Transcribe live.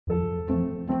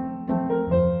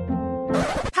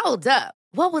Hold up.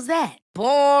 What was that?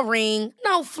 Boring.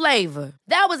 No flavor.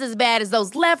 That was as bad as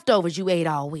those leftovers you ate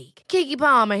all week. Keke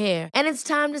Palmer here, and it's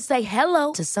time to say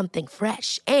hello to something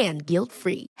fresh and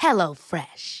guilt-free. Hello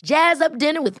Fresh. Jazz up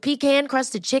dinner with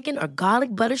pecan-crusted chicken or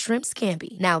garlic butter shrimp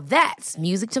scampi. Now that's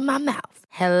music to my mouth.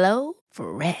 Hello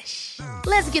Fresh.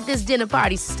 Let's get this dinner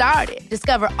party started.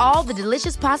 Discover all the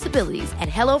delicious possibilities at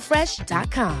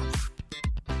hellofresh.com.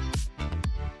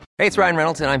 Hey, it's Ryan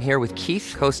Reynolds, and I'm here with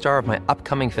Keith, co-star of my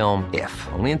upcoming film, If,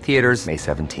 only in theaters May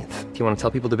 17th. Do you want to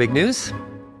tell people the big news?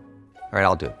 All right,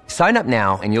 I'll do it. Sign up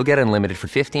now and you'll get unlimited for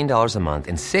 $15 a month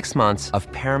and 6 months of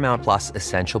Paramount Plus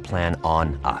Essential Plan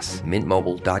on us.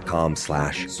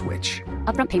 MintMobile.com/switch.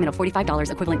 Upfront payment of $45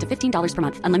 equivalent to $15 per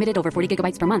month. Unlimited over 40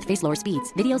 gigabytes per month. Face lower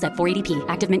speeds. Videos at 480p.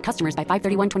 Active Mint customers by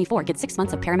 531.24 get 6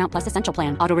 months of Paramount Plus Essential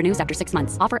Plan. Auto renews after 6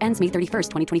 months. Offer ends May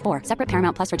 31st, 2024. Separate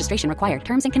Paramount Plus registration required.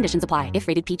 Terms and conditions apply if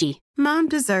rated PG. Mom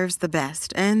deserves the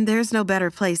best, and there's no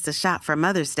better place to shop for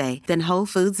Mother's Day than Whole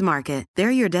Foods Market. They're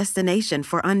your destination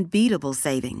for unbeatable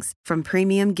savings. From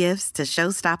premium gifts to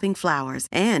show-stopping flowers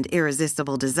and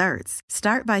irresistible desserts.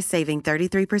 Start by saving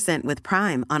 33% with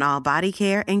Prime on all body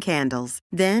care and candles.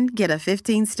 Then get a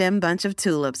 15-stem bunch of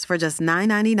tulips for just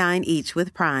 $9.99 each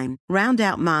with Prime. Round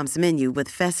out Mom's menu with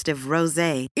festive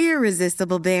rosé,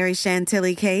 irresistible berry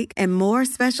chantilly cake, and more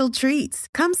special treats.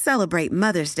 Come celebrate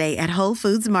Mother's Day at Whole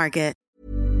Foods Market.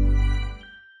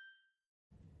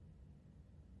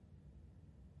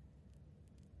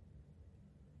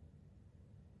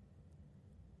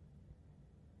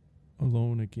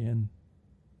 Alone again,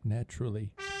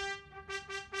 naturally.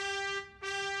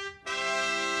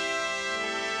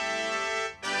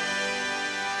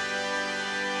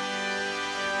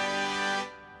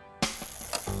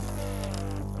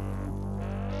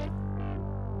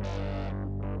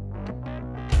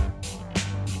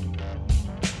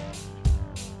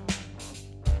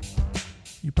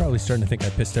 You're probably starting to think I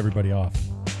pissed everybody off.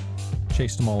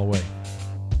 Chased them all away.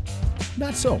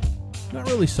 Not so. Not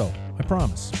really so. I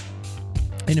promise.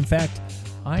 And in fact,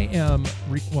 I am...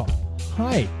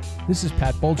 hi. This is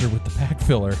Pat Bulger with the Pack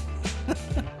Filler.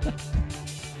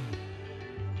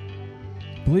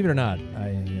 Believe it or not,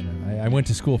 I went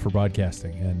to school for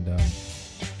broadcasting, and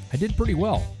I did pretty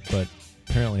well. But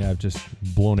apparently I've just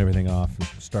blown everything off and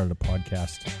started a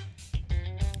podcast.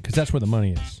 Because that's where the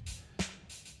money is.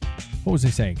 What was I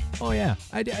saying? Oh, yeah.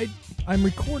 I'm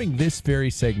recording this very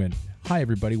segment. Hi,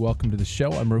 everybody. Welcome to the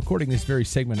show. I'm recording this very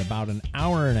segment about an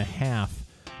hour and a half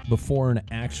before an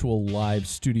actual live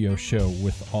studio show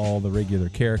with all the regular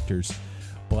characters.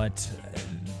 But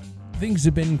things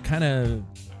have been kind of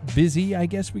busy, I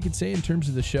guess we could say, in terms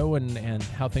of the show and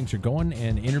how things are going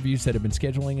and interviews that have been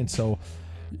scheduling. And so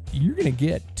you're going to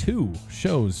get 2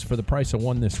 shows for the price of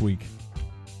 1 this week.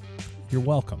 You're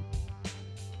welcome.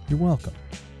 You're welcome.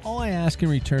 All I ask in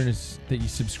return is that you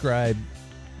subscribe,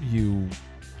 you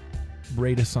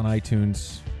rate us on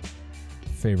iTunes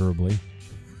favorably.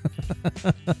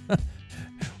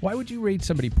 Why would you rate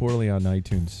somebody poorly on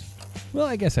iTunes? Well,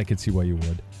 I guess I could see why you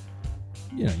would.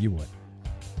 You would.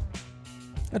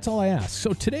 That's all I ask.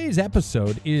 So today's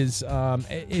episode is,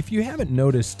 if you haven't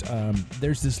noticed,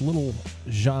 there's this little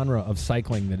genre of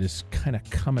cycling that is kind of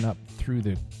coming up through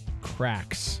the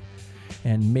cracks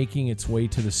and making its way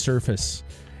to the surface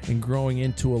and growing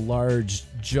into a large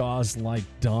Jaws-like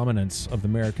dominance of the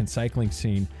American cycling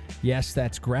scene. Yes,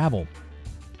 that's gravel.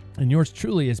 And yours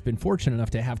truly has been fortunate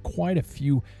enough to have quite a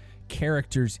few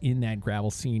characters in that gravel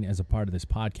scene as a part of this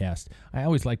podcast. I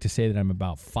always like to say that I'm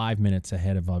about 5 minutes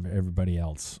ahead of everybody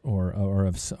else or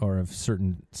of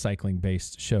certain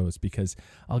cycling-based shows, because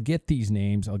I'll get these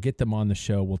names, I'll get them on the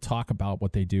show, we'll talk about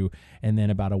what they do, and then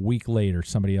about a week later,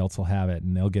 somebody else will have it,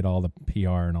 and they'll get all the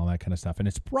PR and all that kind of stuff. And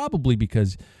it's probably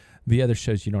because the other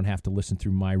shows you don't have to listen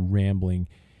through my rambling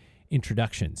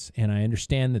introductions. And I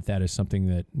understand that is something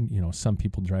that, some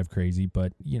people drive crazy,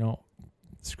 but,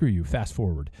 screw you, fast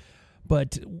forward.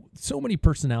 But so many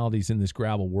personalities in this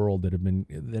gravel world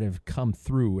that have come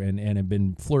through and have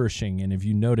been flourishing. And if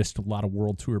you noticed, a lot of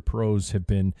World Tour pros have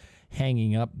been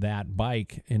hanging up that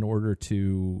bike in order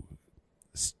to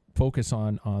focus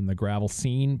on the gravel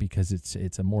scene, because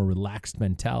it's a more relaxed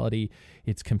mentality.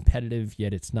 It's competitive,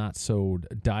 yet it's not so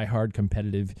diehard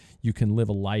competitive. You can live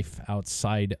a life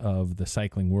outside of the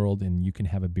cycling world, and you can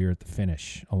have a beer at the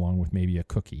finish along with maybe a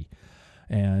cookie.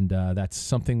 And that's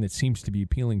something that seems to be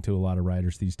appealing to a lot of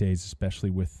riders these days, especially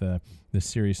with the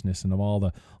seriousness and of all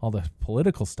the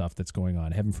political stuff that's going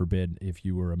on. Heaven forbid if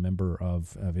you were a member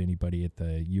of anybody at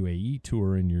the UAE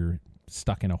tour and you're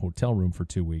stuck in a hotel room for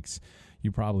 2 weeks,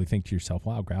 you probably think to yourself,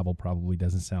 wow, gravel probably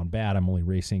doesn't sound bad. I'm only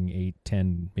racing 8,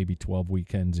 10, maybe 12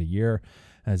 weekends a year,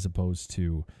 as opposed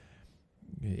to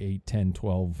 8, 10,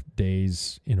 12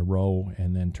 days in a row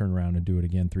and then turn around and do it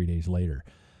again 3 days later.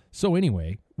 So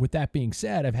anyway, with that being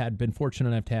said, I've been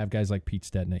fortunate enough to have guys like Pete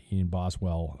Stetina, Ian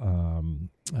Boswell,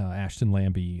 Ashton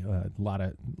Lambie, a lot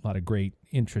of great,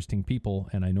 interesting people.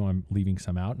 And I know I'm leaving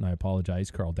some out, and I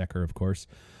apologize. Carl Decker, of course,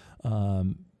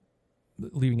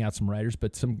 leaving out some writers,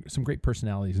 but some great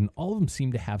personalities, and all of them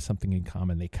seem to have something in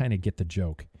common. They kind of get the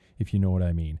joke, if you know what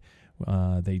I mean.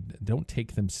 They don't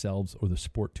take themselves or the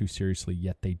sport too seriously,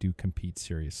 yet they do compete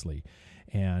seriously.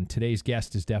 And today's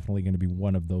guest is definitely going to be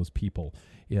one of those people.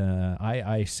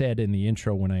 I said in the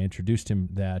intro when I introduced him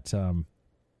that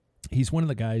he's one of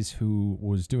the guys who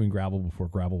was doing gravel before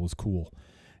gravel was cool.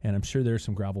 And I'm sure there's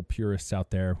some gravel purists out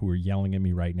there who are yelling at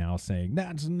me right now saying,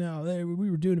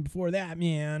 we were doing it before that,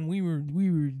 man. We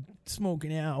were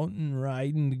smoking out and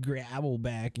riding the gravel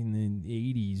back in the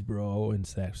 80s, bro, and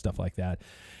stuff like that.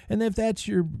 And if that's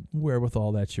your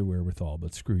wherewithal, that's your wherewithal.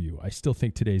 But screw you. I still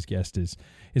think today's guest is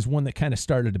one that kind of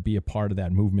started to be a part of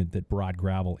that movement that brought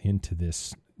gravel into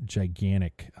this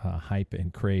gigantic hype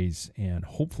and craze and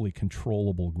hopefully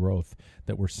controllable growth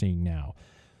that we're seeing now.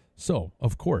 So,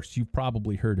 of course, you've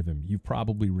probably heard of him. You've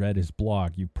probably read his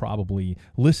blog. You've probably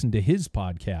listened to his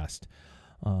podcast.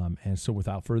 And so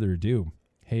without further ado,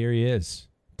 here he is,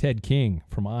 Ted King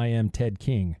from I Am Ted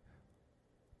King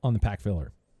on the Pack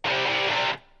Filler.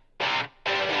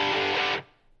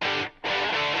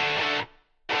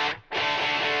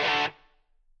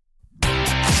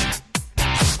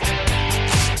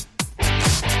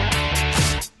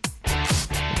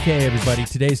 Okay, everybody,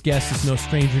 today's guest is no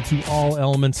stranger to all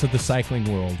elements of the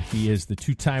cycling world. He is the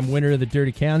two-time winner of the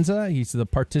Dirty Kanza. He's the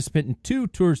participant in 2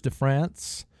 Tours de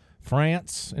France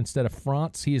instead of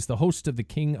France. He is the host of the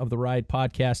King of the Ride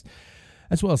podcast,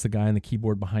 as well as the guy on the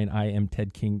keyboard behind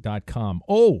IamTedKing.com.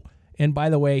 Oh, and by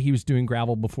the way, he was doing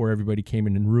gravel before everybody came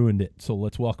in and ruined it. So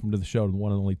let's welcome to the show the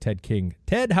one and only Ted King.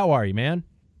 Ted, how are you, man?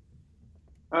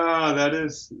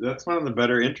 That's one of the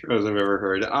better intros I've ever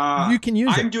heard. You can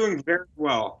use it. I'm doing very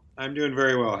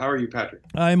well. How are you, Patrick?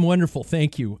 I'm wonderful,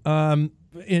 thank you.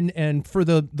 And for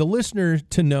the listener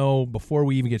to know, before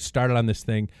we even get started on this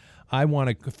thing, I want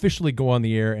to officially go on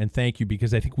the air and thank you,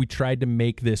 because I think we tried to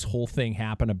make this whole thing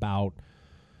happen about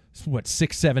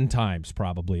 6-7 times,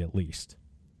 probably, at least.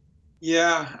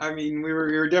 Yeah, I mean, we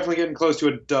were definitely getting close to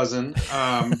a dozen.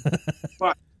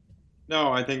 But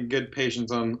no, I think good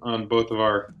patience on both of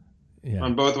our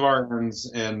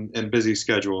ends and busy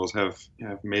schedules have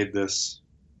made this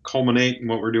culminate in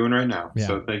what we're doing right now. Yeah.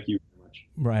 So thank you very much.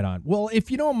 Right on. Well, if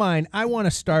you don't mind, I want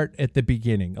to start at the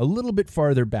beginning, a little bit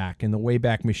farther back in the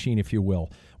Wayback Machine, if you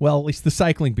will. Well, at least the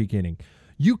cycling beginning.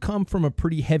 You come from a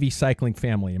pretty heavy cycling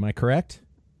family, am I correct?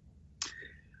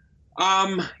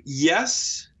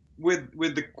 Yes, with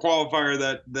the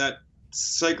qualifier that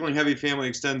cycling heavy family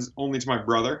extends only to my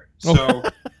brother. So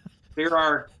there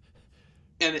are,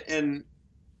 and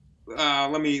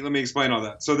let me explain all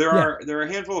that. So there are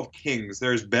a handful of Kings.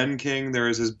 There's Ben King. There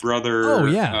is his brother. Oh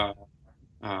yeah.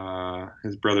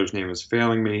 His brother's name is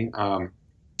failing me.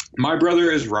 My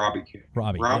brother is Robbie King.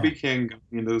 Robbie King got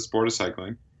me into the sport of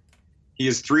cycling. He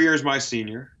is 3 years my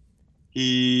senior.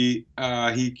 He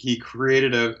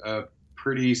created a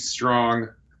pretty strong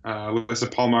list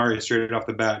of Palmares straight off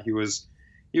the bat. He was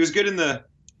good in the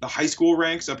high school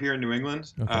ranks up here in New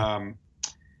England. Okay.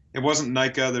 It wasn't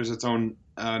NICA. There's its own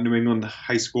New England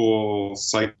high school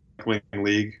cycling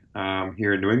league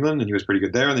here in New England, and he was pretty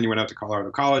good there. And then he went out to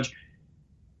Colorado College.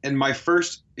 And my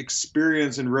first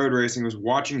experience in road racing was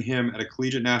watching him at a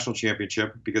collegiate national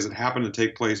championship, because it happened to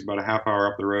take place about a half hour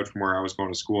up the road from where I was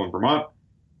going to school in Vermont.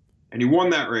 And he won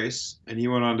that race, and he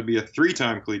went on to be a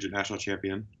 3-time collegiate national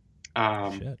champion.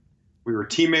 We were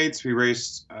teammates. We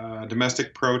raced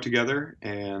domestic pro together,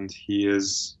 and he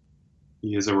is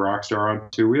a rock star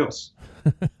on 2 wheels.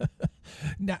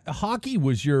 Now, hockey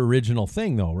was your original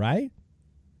thing, though, right?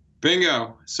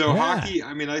 Bingo. So hockey,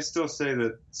 I mean, I still say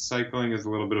that cycling is a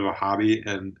little bit of a hobby,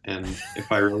 and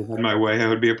if I really had my way, I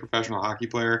would be a professional hockey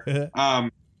player.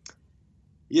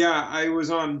 Yeah, I was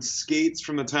on skates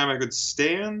from the time I could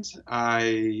stand.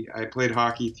 I played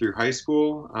hockey through high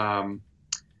school.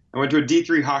 I went to a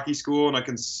D3 hockey school, and I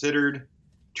considered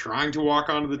trying to walk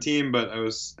onto the team, but I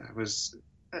was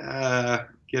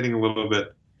getting a little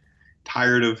bit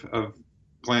tired of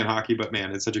playing hockey. But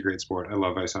man, it's such a great sport. I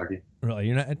love ice hockey.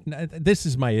 Really, this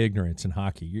is my ignorance in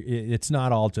hockey. It's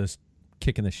not all just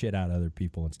kicking the shit out of other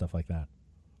people and stuff like that.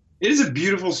 It is a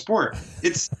beautiful sport.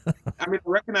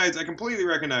 I completely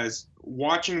recognize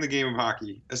watching the game of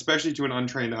hockey, especially to an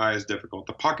untrained eye, is difficult.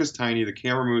 The puck is tiny. The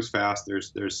camera moves fast.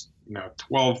 There's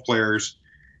 12 players,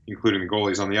 including the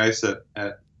goalies, on the ice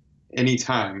at any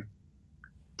time.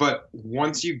 But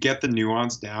once you get the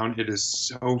nuance down, it is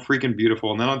so freaking beautiful.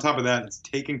 And then on top of that, it's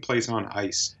taking place on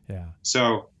ice. Yeah.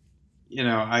 So,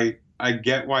 I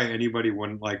get why anybody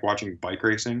wouldn't like watching bike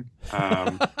racing.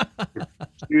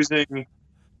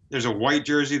 There's a white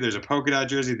jersey, there's a polka dot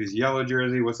jersey, there's yellow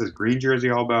jersey. What's this green jersey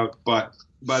all about? But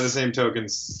by the same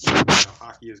tokens,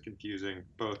 hockey is confusing.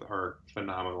 Both are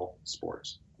phenomenal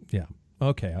sports. Yeah.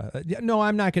 Okay. No,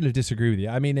 I'm not going to disagree with you.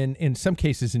 I mean, in some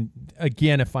cases, and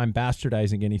again, if I'm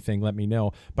bastardizing anything, let me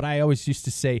know. But I always used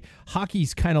to say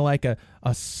hockey's kind of like a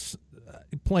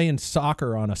playing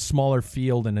soccer on a smaller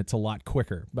field, and it's a lot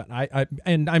quicker. But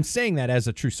I'm saying that as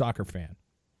a true soccer fan.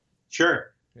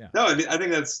 Sure. Yeah. No, I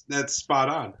think that's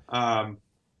spot on.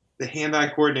 The hand-eye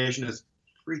coordination is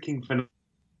freaking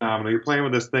phenomenal. You're playing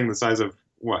with this thing the size of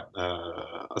what?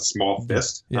 A small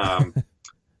fist. Yeah.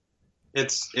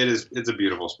 It's a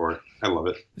beautiful sport. I love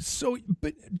it. So,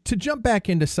 but to jump back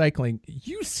into cycling,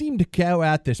 you seem to go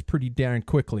at this pretty darn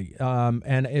quickly.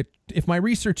 And if my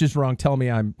research is wrong, tell me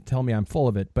I'm full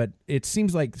of it. But it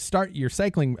seems like your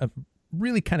cycling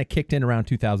really kind of kicked in around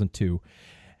 2002,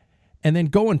 and then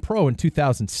going pro in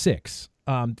 2006.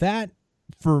 That,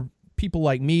 for people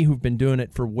like me who've been doing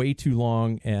it for way too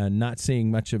long and not seeing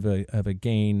much of a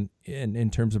gain in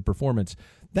terms of performance,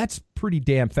 that's pretty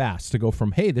damn fast to go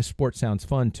from, hey, this sport sounds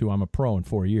fun, to I'm a pro in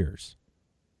 4 years.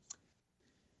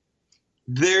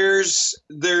 There is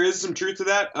some truth to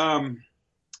that. I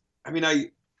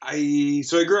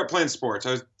grew up playing sports.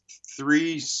 I was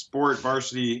 3-sport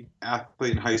varsity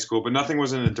athlete in high school, but nothing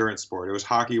was an endurance sport. It was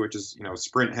hockey, which is,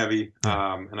 sprint heavy.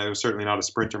 And I was certainly not a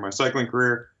sprinter in my cycling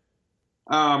career.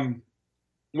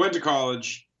 Went to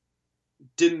college,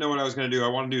 didn't know what I was going to do. I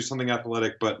wanted to do something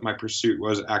athletic, but my pursuit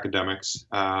was academics.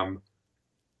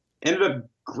 Ended up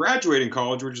graduating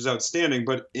college, which is outstanding.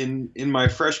 But in my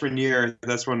freshman year,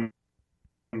 that's when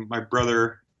my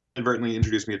brother inadvertently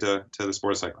introduced me to the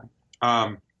sport of cycling.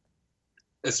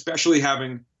 Especially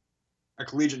having a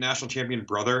collegiate national champion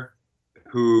brother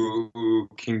who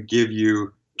can give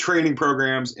you training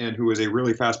programs and who is a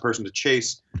really fast person to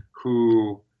chase,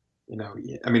 who,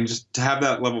 just to have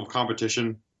that level of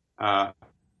competition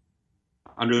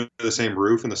under the same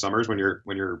roof in the summers when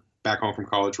you're back home from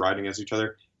college riding against each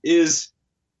other is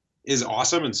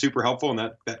awesome and super helpful, and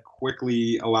that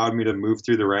quickly allowed me to move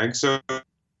through the ranks. So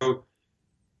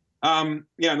in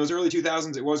those early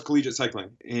 2000s, it was collegiate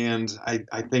cycling, and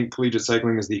I think collegiate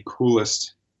cycling is the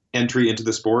coolest entry into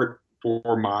the sport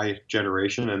for my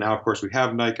generation. And now, of course, we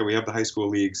have NICA, we have the high school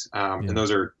leagues, and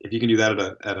those are, if you can do that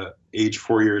at a age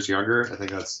 4 years younger, I think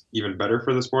that's even better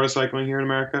for the sport of cycling here in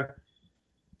America.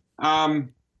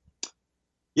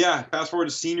 Fast forward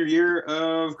to senior year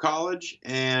of college,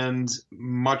 and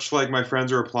much like my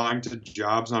friends are applying to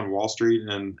jobs on Wall Street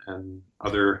and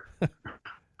other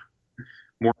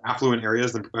more affluent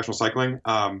areas than professional cycling,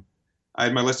 I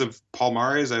had my list of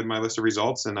palmares, I had my list of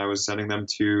results, and I was sending them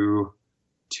to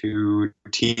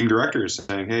team directors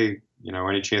saying, hey,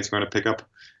 any chance you want to pick up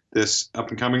this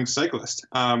up-and-coming cyclist?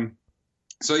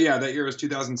 That year was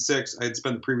 2006. I had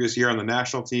spent the previous year on the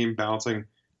national team balancing,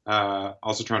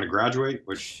 also trying to graduate,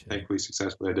 which thankfully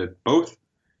successfully I did both.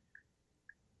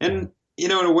 And,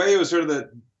 in a way, it was sort of the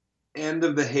end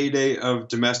of the heyday of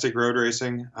domestic road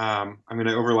racing. I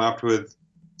overlapped with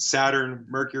Saturn.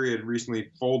 Mercury had recently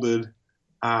folded.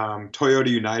 Toyota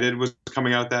United was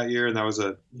coming out that year, and that was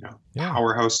a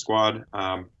powerhouse squad.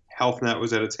 HealthNet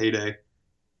was at its heyday.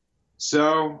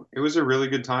 So it was a really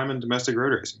good time in domestic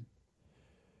road racing.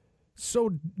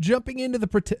 So jumping into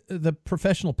the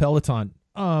professional peloton,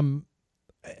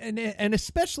 and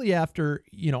especially after,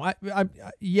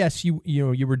 yes, you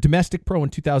were domestic pro in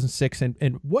 2006,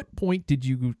 and what point did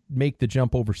you make the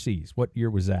jump overseas? What year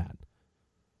was that?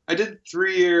 I did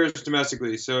 3 years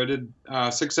domestically. So I did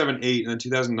 6, 7, 8, and then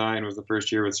 2009 was the first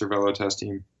year with Cervelo Test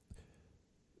Team.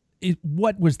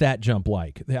 What was that jump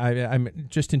like? I'm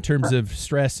just in terms of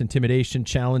stress, intimidation,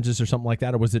 challenges, or something like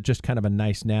that, or was it just kind of a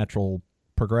nice natural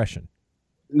progression?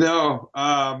 No,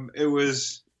 it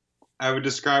was. I would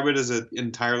describe it as an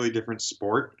entirely different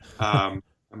sport. I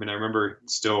remember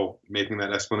still making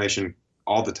that explanation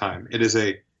all the time. It is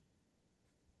a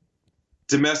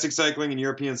domestic cycling and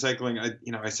European cycling.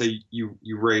 I say you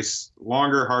race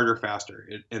longer, harder, faster,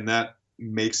 and that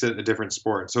makes it a different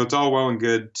sport. So it's all well and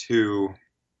good to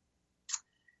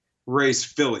race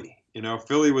Philly.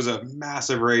 Philly was a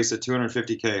massive race at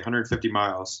 250K, 150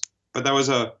 miles, but that was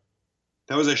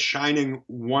a shining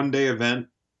one-day event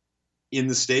in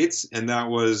the States, and that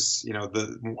was,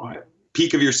 the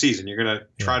peak of your season. You're going to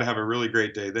try to have a really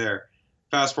great day there.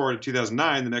 Fast forward to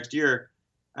 2009, the next year,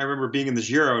 I remember being in the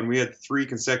Giro, and we had 3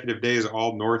 consecutive days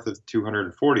all north of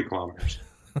 240 kilometers.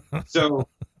 So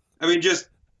I mean, just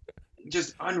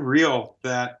unreal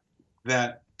that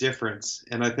difference.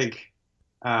 And I think,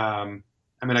 I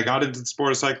mean, I got into the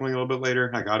sport of cycling a little bit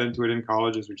later. I got into it in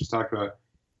college, as we just talked about.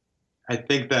 I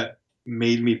think that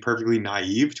made me perfectly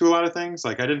naive to a lot of things.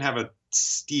 Like, I didn't have a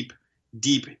steep,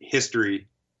 deep history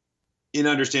in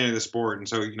understanding the sport. And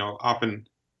so, often,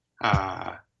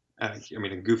 I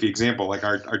mean, a goofy example, like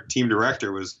our team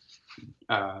director was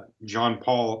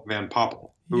Jean-Paul Van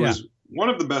Poppel, who was one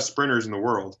of the best sprinters in the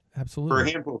world. Absolutely. For a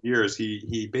handful of years,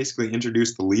 he basically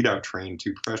introduced the lead-out train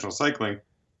to professional cycling,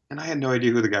 and I had no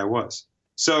idea who the guy was.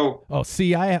 So,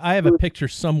 I have a picture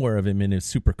somewhere of him in his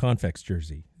Super Convex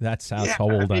jersey. That's how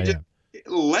old I am.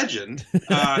 Legend.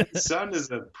 His son is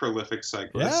a prolific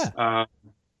cyclist. Yeah.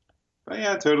 But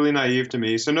yeah, totally naive to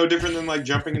me. So no different than like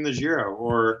jumping in the Giro,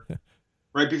 or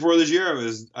right before the Giro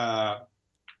is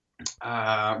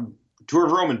Tour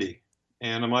of Romandy.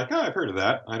 And I'm like, I've heard of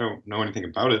that. I don't know anything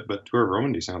about it, but Tour of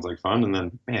Romandy sounds like fun. And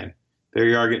then, man, there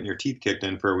you are getting your teeth kicked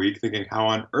in for a week, thinking, how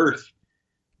on earth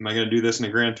am I going to do this in a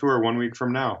Grand Tour 1 week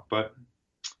from now? But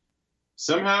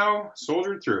somehow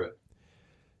soldiered through it.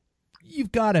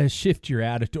 You've got to shift your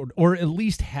attitude, or at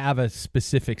least have a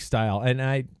specific style. And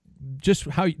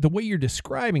the way you're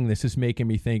describing this is making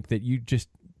me think that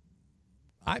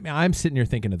I'm sitting here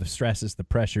thinking of the stresses, the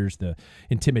pressures, the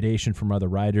intimidation from other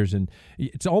riders, and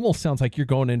it almost sounds like you're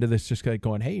going into this just like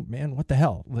going, "Hey, man, what the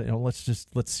hell?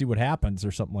 Let's see what happens,"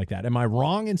 or something like that. Am I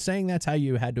wrong in saying that's how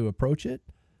you had to approach it?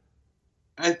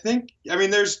 I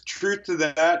mean, there's truth to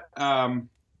that.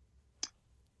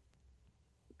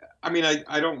 I mean,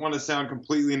 I don't want to sound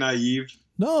completely naive.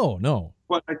 No.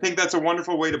 But I think that's a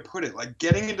wonderful way to put it. Like,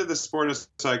 getting into the sport of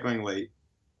cycling late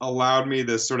allowed me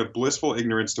this sort of blissful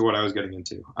ignorance to what I was getting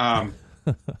into.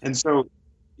 And so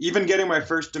even getting my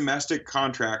first domestic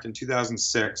contract in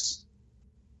 2006,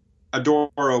 a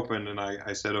door opened and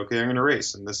I said, okay, I'm going to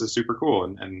race, and this is super cool,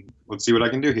 and let's see what I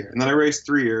can do here. And then I raced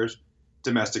 3 years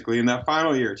domestically. In that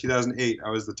final year, 2008, I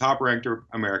was the top ranked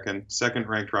American, second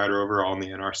ranked rider overall in the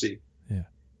NRC. Yeah.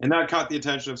 And that caught the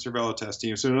attention of Cervelo Test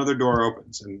Team. So another door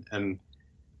opens, and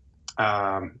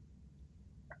the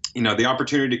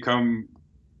opportunity to come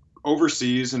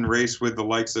overseas and race with the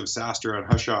likes of Sastre and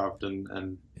Hushovd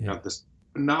and this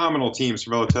phenomenal team,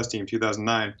 Cervelo Test Team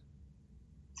 2009.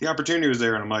 The opportunity was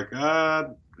there, and I'm like,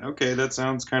 okay, that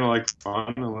sounds kind of like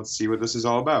fun, and let's see what this is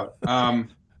all about.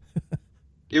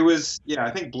 It was, I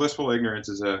think blissful ignorance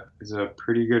is a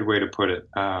pretty good way to put it.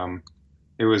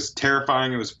 It was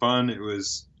terrifying. It was fun. It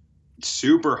was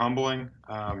super humbling,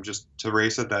 just to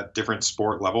race at that different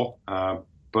sport level.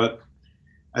 But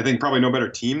I think probably no better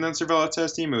team than Cervelo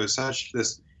Test Team. It was such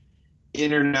this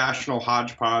international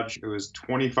hodgepodge. It was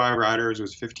 25 riders. It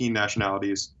was 15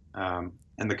 nationalities. And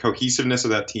the cohesiveness of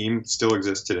that team still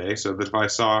exists today. So that if I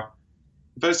saw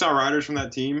riders from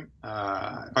that team,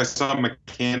 if I saw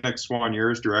mechanics,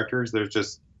 soigneurs, directors,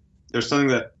 there's something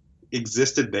that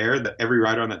existed there that every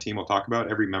rider on that team will talk about,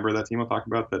 every member of that team will talk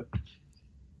about, that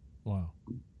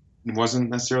wasn't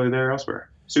necessarily there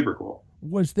elsewhere. Super cool.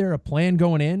 Was there a plan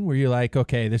going in where you're like,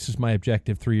 okay, this is my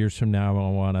objective 3 years from now, I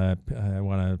want to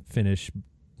finish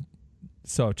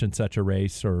such and such a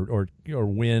race or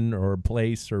win or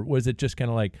place, or was it just kind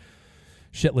of like,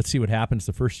 shit, let's see what happens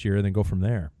the first year and then go from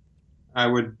there? I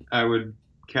would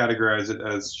categorize it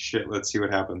as shit, let's see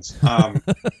what happens.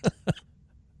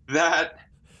 That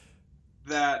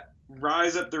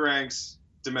rise up the ranks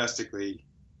domestically,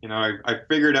 I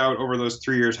figured out over those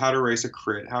 3 years how to race a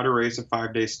crit, how to race a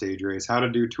 5-day stage race, how to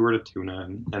do Tour de Tuna,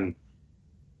 and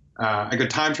I could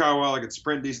time trial well, I could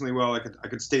sprint decently well, I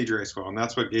could stage race well, and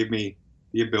that's what gave me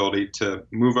the ability to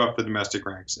move up the domestic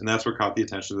ranks, and that's what caught the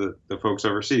attention of the folks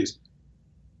overseas.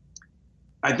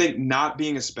 I think not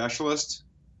being a specialist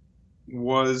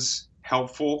was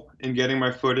helpful in getting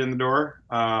my foot in the door.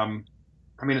 I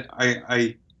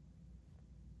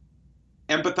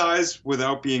empathize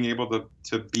without being able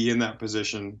to be in that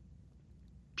position,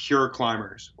 pure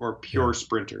climbers or pure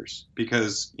sprinters,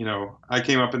 because I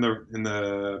came up in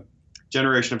the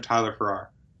generation of Tyler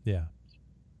Farrar. Yeah.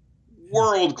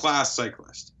 World-class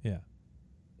cyclist. Yeah.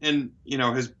 And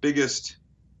his biggest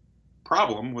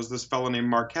problem was this fellow named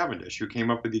Mark Cavendish, who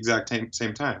came up at the exact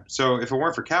same time. So if it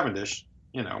weren't for Cavendish,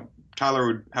 Tyler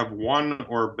would have won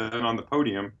or been on the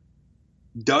podium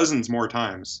dozens more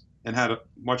times and had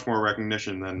much more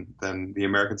recognition than the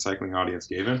American cycling audience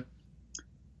gave him.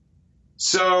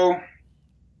 So,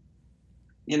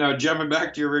 jumping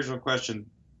back to your original question,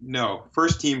 no.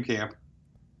 First team camp,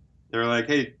 they're like,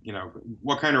 hey,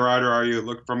 what kind of rider are you?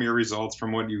 Look from your results,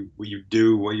 from what you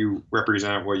do, what you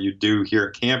represent, what you do here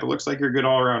at camp. It looks like you're a good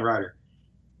all-around rider.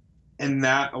 And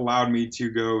that allowed me to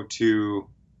go to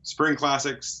Spring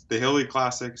Classics, the Hilly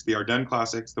Classics, the Ardennes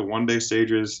Classics, the one-day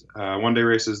stages, one-day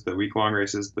races, the week-long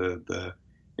races,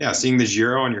 seeing the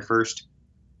Giro on your first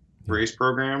race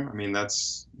program. I mean,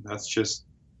 that's just,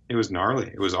 it was gnarly.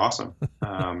 It was awesome.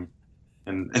 And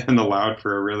allowed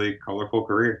for a really colorful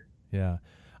career. Yeah.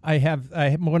 I have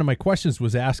one of my questions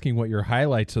was asking what your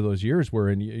highlights of those years were,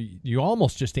 and you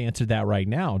almost just answered that right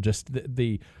now. Just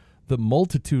the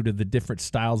multitude of the different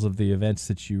styles of the events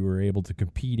that you were able to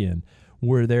compete in.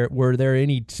 Were there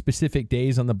any specific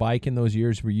days on the bike in those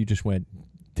years where you just went,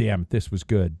 damn, this was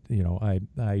good? You know,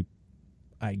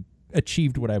 I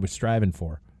achieved what I was striving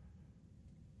for.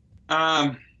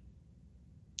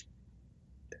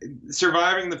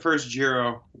 Surviving the first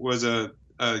Giro was a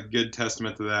good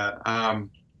testament to that.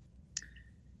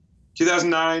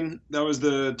 2009, that was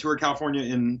the Tour of California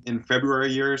in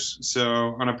February years.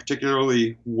 So on a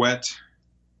particularly wet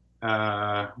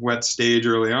stage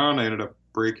early on, I ended up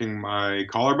breaking my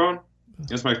collarbone.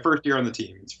 It's my first year on the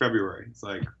team. It's February. It's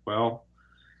like, well,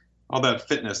 all that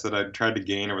fitness that I've tried to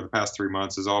gain over the past 3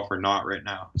 months is all for naught right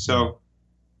now. So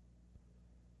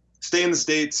stay in the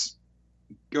States,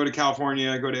 go to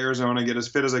California, go to Arizona, get as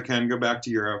fit as I can, go back to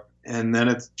Europe. And then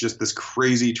it's just this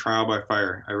crazy trial by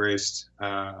fire. I raced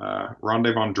Ronde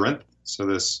van Drenthe, so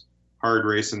this hard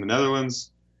race in the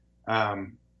Netherlands,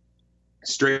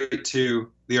 straight to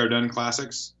the Ardennes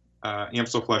Classics,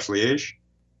 Amstel-Flèche-Liège,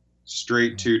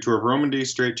 straight to Tour of Romandie,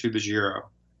 straight to the Giro.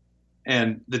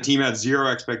 And the team had zero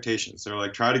expectations. They're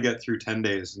like, try to get through 10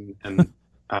 days. And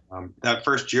that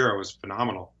first Giro was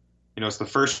phenomenal. You know, it's the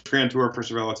first Grand Tour for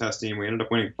Cervelo Team. We ended up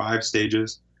winning 5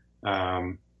 stages.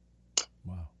 Wow.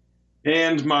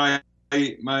 And my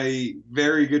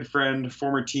very good friend,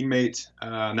 former teammate,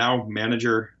 now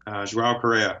manager, Joao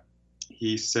Correa,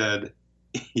 he said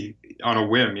on a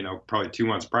whim, you know, probably 2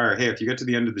 months prior, hey, if you get to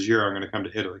the end of the Giro, I'm going to come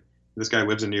to Italy. This guy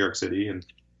lives in New York City, and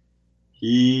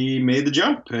he made the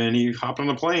jump, and he hopped on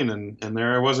a plane, and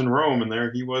there I was in Rome, and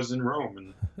there he was in Rome.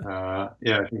 And I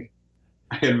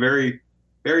had very,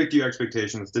 very few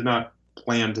expectations, did not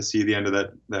plan to see the end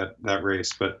of that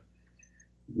race, but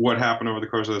what happened over the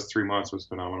course of those 3 months was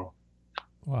phenomenal.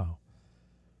 Wow.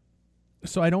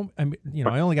 So I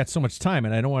only got so much time,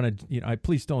 and I don't want to, I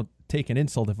please don't take an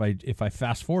insult if I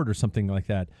fast forward or something like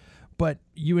that. But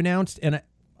you announced, and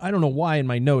I don't know why in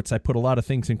my notes I put a lot of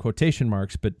things in quotation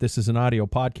marks, but this is an audio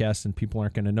podcast and people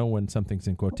aren't going to know when something's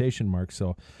in quotation marks.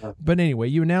 So, but anyway,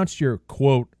 you announced your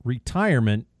quote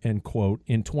retirement end quote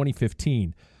in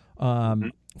 2015.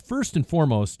 First and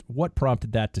foremost, what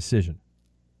prompted that decision?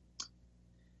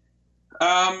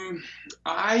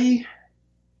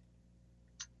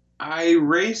 I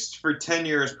raced for 10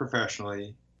 years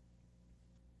professionally,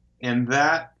 and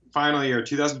that final year,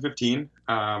 2015,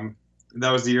 that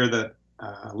was the year that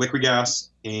Liquigas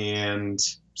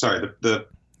the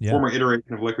former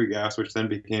iteration of Liquigas, which then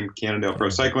became Cannondale Pro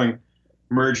Cycling,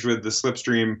 merged with the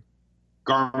Slipstream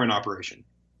Garmin operation.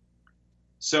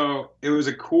 So it was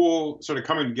a cool sort of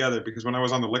coming together, because when I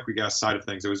was on the Liquigas side of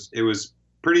things, it was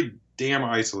pretty damn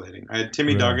isolating. I had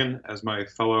Timmy Duggan as my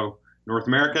fellow North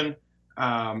American,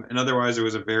 and otherwise it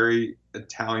was a very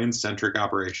Italian-centric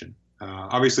operation.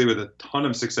 Obviously with a ton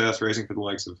of success racing for the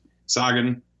likes of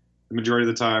Sagan the majority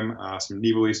of the time, some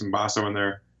Nibali, some Basso in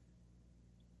there.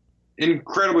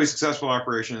 Incredibly successful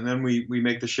operation, and then we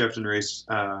make the shift and race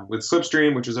with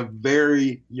Slipstream, which was a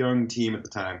very young team at the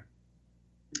time.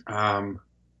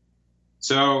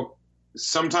 So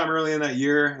sometime early in that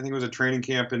year, I think it was a training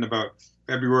camp in about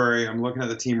February, I'm looking at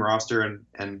the team roster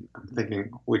and I'm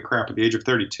thinking, holy crap, at the age of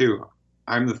 32,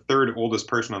 I'm the third oldest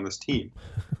person on this team.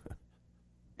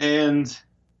 And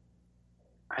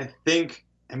I think,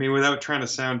 without trying to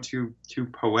sound too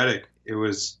poetic, it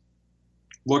was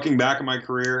looking back at my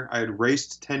career. I had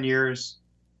raced 10 years,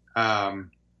 that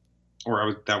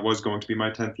was going to be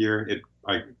my 10th year.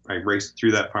 I raced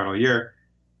through that final year.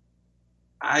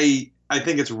 I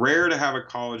think it's rare to have a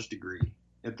college degree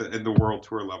at the World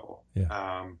Tour level.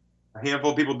 Yeah. A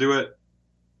handful of people do it.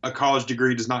 A college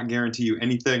degree does not guarantee you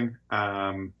anything.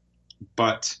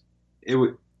 But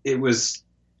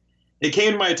it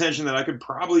came to my attention that I could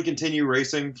probably continue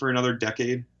racing for another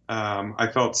decade. I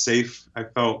felt safe. I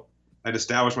felt I'd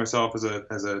established myself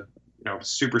as a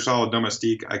super solid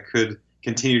domestique. I could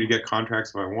continue to get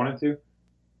contracts if I wanted to.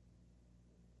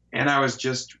 And I was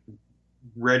just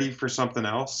ready for something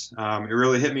else. It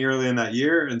really hit me early in that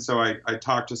year. And so I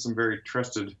talked to some very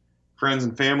trusted friends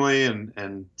and family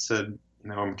and said,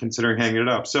 I'm considering hanging it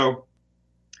up. So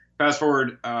fast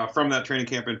forward from that training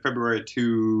camp in February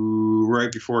to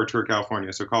right before Tour of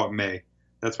California. So call it May.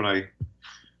 That's when I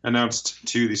announced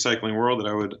to the cycling world that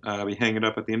I would be hanging it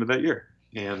up at the end of that year.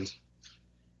 And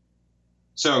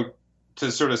So to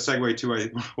sort of segue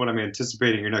to what I'm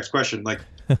anticipating your next question, like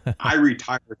I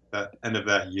retired at the end of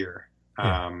that year.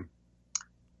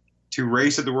 To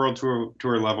race at the World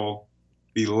Tour level,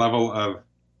 the level of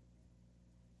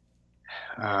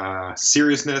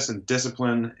seriousness and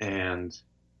discipline and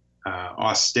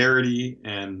austerity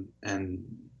and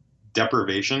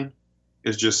deprivation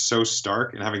is just so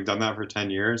stark. And having done that for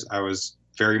 10 years, I was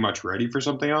very much ready for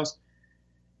something else.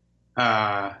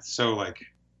 So like,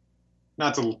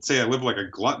 not to say I live like a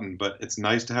glutton, but it's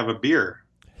nice to have a beer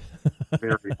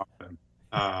very often.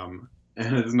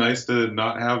 And it's nice to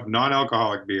not have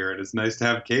non-alcoholic beer, and it's nice to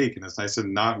have cake, and it's nice to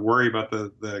not worry about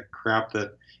the crap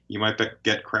that you might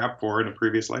get crap for in a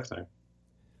previous lifetime.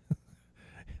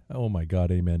 Oh my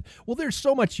God, amen. Well, there's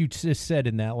so much you just said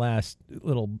in that last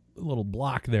little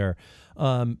block there.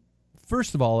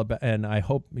 First of all, and I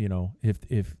hope,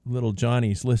 if little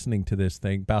Johnny's listening to this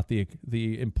thing, about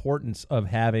the importance of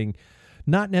having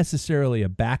not necessarily a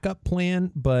backup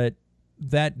plan, but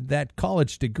that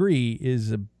college degree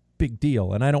is a big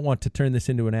deal. And I don't want to turn this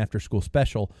into an after-school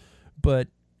special, but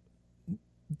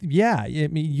yeah, I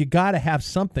mean, you got to have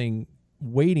something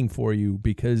waiting for you,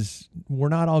 because we're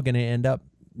not all going to end up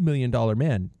 $1 million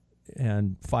men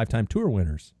and 5-time tour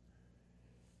winners.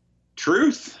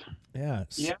 Truth. Yeah.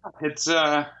 Yeah. It's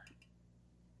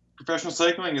professional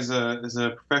cycling is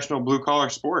a professional blue collar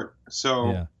sport.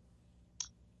 So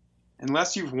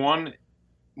unless you've won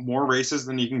more races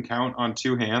than you can count on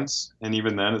two hands, and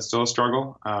even then it's still a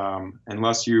struggle,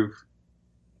 unless you've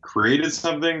created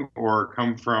something or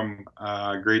come from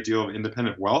a great deal of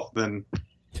independent wealth, then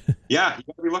you gotta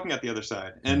be looking at the other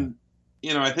side. And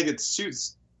I think it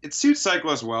suits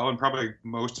cyclists well, and probably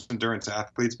most endurance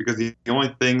athletes, because the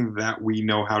only thing that we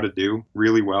know how to do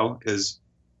really well is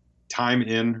time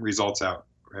in, results out,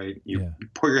 right? You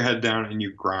put your head down and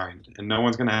you grind, and no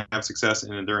one's going to have success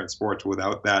in endurance sports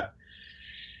without that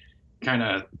kind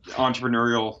of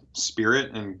entrepreneurial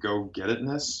spirit and go get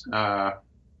itness.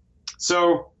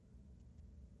 So,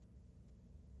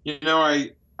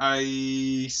 I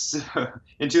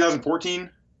in 2014,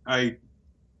 I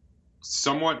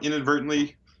somewhat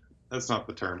inadvertently, that's not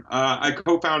the term, I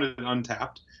co-founded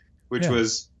Untapped, which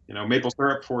was, maple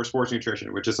syrup for sports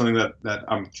nutrition, which is something that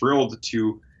I'm thrilled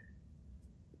to,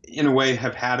 in a way,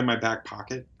 have had in my back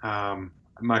pocket.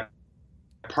 My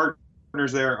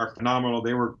partners there are phenomenal.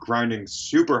 They were grinding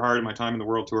super hard in my time in the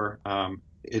World Tour.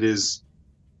 It's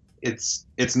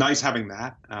nice having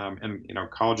that. And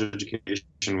college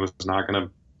education was not going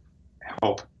to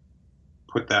help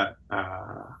put that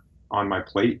on my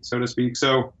plate, so to speak.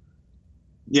 So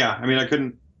yeah, I mean, I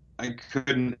couldn't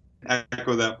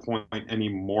echo that point any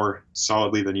more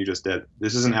solidly than you just did.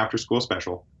 This is an after school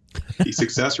special. The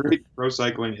success rate in pro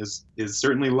cycling is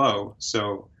certainly low,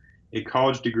 so a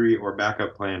college degree or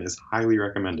backup plan is highly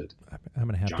recommended. I'm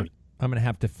gonna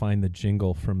have to find the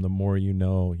jingle from The More You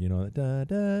Know, da,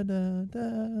 da, da,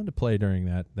 da, to play during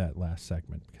that last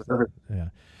segment. Yeah.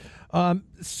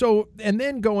 So, and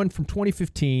then going from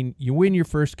 2015, you win your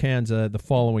first Kanza the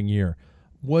following year.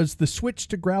 Was the switch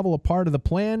to gravel a part of the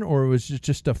plan, or was it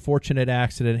just a fortunate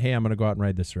accident? Hey, I'm going to go out and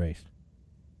ride this race.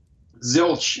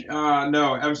 Zilch.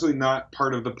 No, absolutely not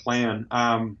part of the plan.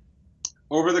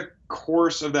 Over the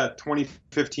course of that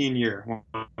 2015 year, when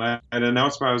I had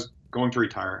announced I was going to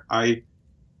retire,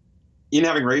 in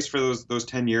having raced for those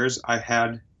 10 years, I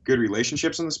had good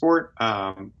relationships in the sport.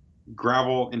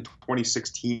 Gravel in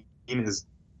 2016 is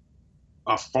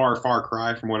a far, far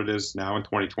cry from what it is now in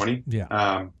 2020.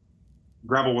 Yeah.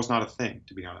 Gravel was not a thing,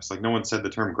 to be honest. Like, no one said the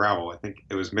term gravel. I think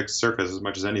it was mixed surface as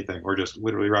much as anything, or just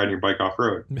literally riding your bike off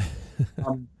road.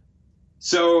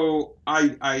 So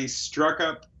I struck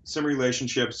up some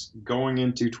relationships going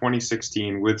into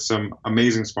 2016 with some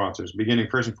amazing sponsors, beginning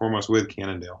first and foremost with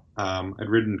Cannondale. I'd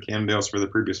ridden Cannondales for the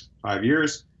previous 5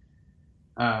 years.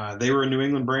 They were a New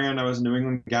England brand. I was a New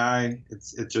England guy.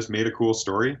 It just made a cool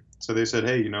story. So they said,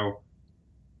 hey,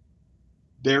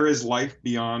 there is life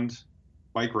beyond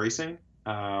bike racing.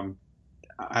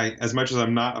 As much as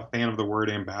I'm not a fan of the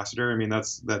word ambassador, I mean,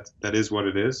 that is what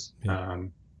it is. Yeah.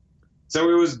 So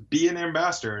it was be an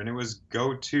ambassador, and it was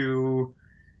go to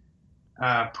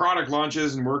product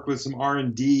launches and work with some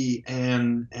R&D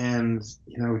and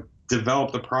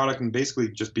develop the product and basically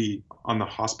just be on the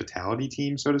hospitality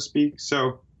team, so to speak.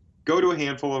 So go to a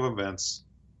handful of events.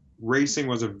 Racing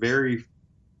was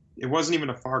it wasn't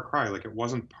even a far cry. Like, it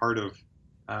wasn't part of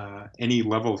any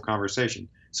level of conversation.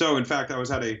 So in fact, I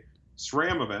was at a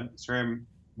SRAM event. SRAM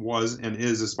was and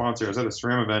is a sponsor. I was at a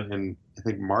SRAM event in, I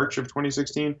think, March of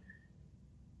 2016.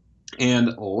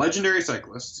 And legendary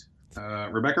cyclist,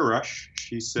 Rebecca Rush,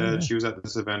 she said, she was at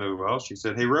this event as well. She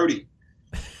said, hey, Rody,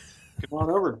 come on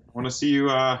over. I want to see you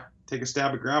take a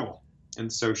stab at gravel.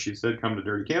 And so she said, come to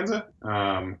Dirty Kansas.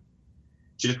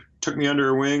 She just took me under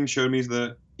her wing, showed me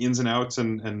the ins and outs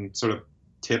and sort of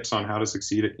tips on how to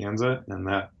succeed at Kansas, and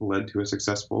that led to a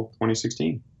successful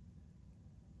 2016.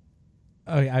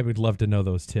 I would love to know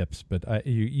those tips, but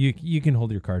you can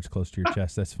hold your cards close to your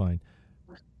chest. That's fine.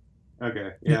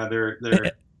 Okay. Yeah, they're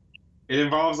it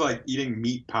involves like eating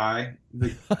meat pie.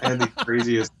 I had the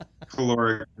craziest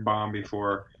caloric bomb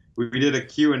before. We did a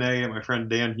Q&A at my friend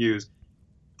Dan Hughes.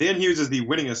 Dan Hughes is the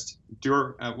winningest,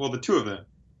 the two of them.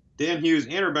 Dan Hughes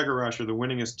and Rebecca Rush are the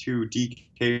winningest two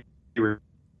DK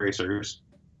racers.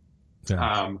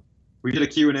 Yeah. We did a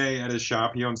Q&A at his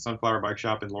shop. He owns Sunflower Bike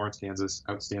Shop in Lawrence, Kansas.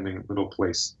 Outstanding little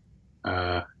place.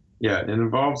 It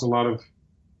involves a lot of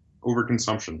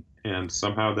overconsumption, and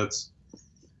somehow that's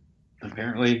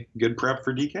apparently good prep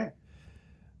for DK.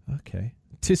 Okay.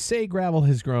 To say gravel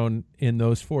has grown in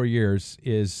those 4 years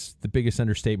is the biggest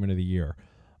understatement of the year.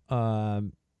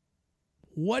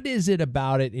 What is it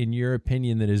about it, in your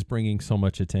opinion, that is bringing so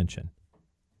much attention?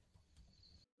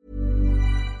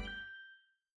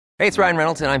 Hey, it's Ryan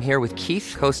Reynolds, and I'm here with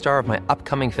Keith, co-star of my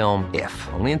upcoming film, If,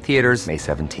 only in theaters May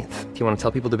 17th. Do you want to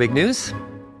tell people the big news?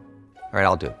 All right,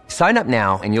 I'll do it. Sign up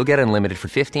now and you'll get unlimited for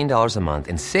 $15 a month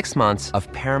and 6 months of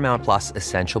Paramount Plus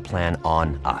Essential Plan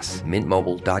on us.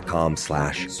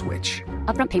 MintMobile.com/switch.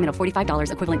 Upfront payment of $45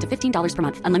 equivalent to $15 per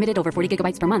month. Unlimited over 40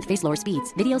 gigabytes per month. Face lower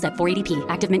speeds. Videos at 480p.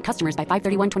 Active Mint customers by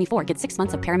 531.24 get 6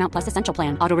 months of Paramount Plus Essential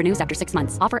Plan. Auto renews after 6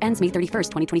 months. Offer ends May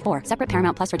 31st, 2024. Separate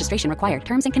Paramount Plus registration required.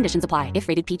 Terms and conditions apply if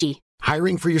rated PG.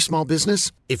 Hiring for your small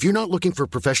business? If you're not looking for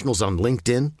professionals on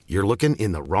LinkedIn, you're looking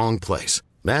in the wrong place.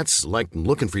 That's like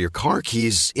looking for your car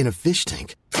keys in a fish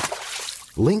tank.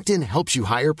 LinkedIn helps you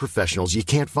hire professionals you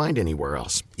can't find anywhere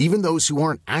else, even those who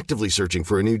aren't actively searching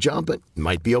for a new job but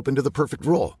might be open to the perfect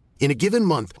role. In a given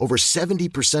month, over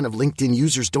 70% of LinkedIn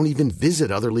users don't even visit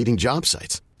other leading job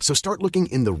sites. So start looking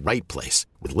in the right place.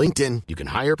 With LinkedIn, you can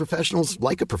hire professionals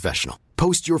like a professional.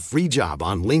 Post your free job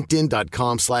on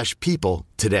linkedin.com/people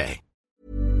today.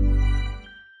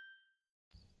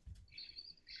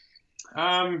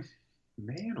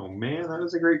 Man, oh man, that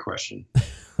is a great question.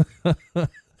 I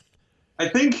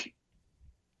think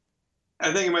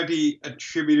it might be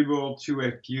attributable to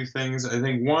a few things. I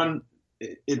think one,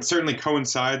 it certainly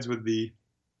coincides with the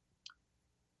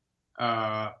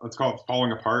let's call it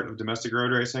falling apart of domestic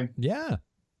road racing. Yeah.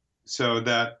 So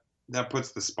that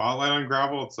puts the spotlight on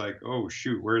gravel. It's like, oh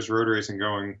shoot, where's road racing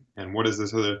going? And what is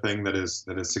this other thing that is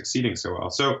succeeding so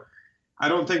well? So I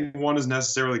don't think one is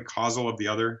necessarily causal of the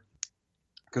other.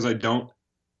 Because I don't,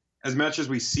 as much as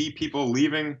we see people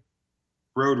leaving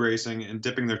road racing and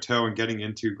dipping their toe and getting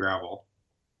into gravel,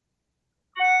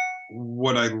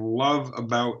 what I love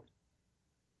about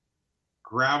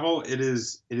gravel, it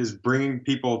is bringing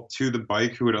people to the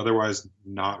bike who would otherwise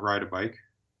not ride a bike.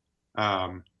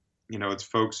 It's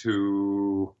folks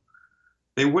who,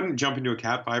 they wouldn't jump into a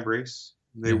Cat 5 race.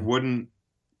 They wouldn't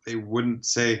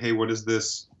say, hey, what is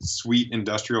this sweet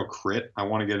industrial crit? I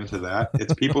want to get into that.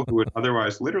 It's people who would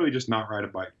otherwise literally just not ride a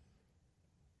bike.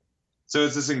 So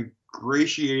it's this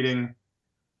ingratiating,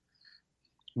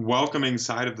 welcoming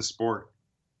side of the sport,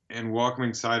 and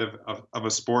welcoming side of a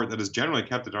sport that is generally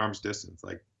kept at arm's distance.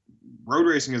 Like, road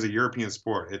racing is a European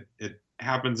sport. It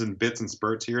happens in bits and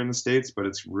spurts here in the States, but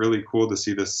it's really cool to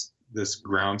see this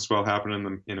groundswell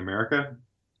happen in America.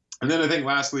 And then I think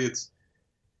lastly, it's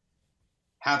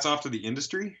hats off to the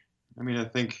industry. I mean, I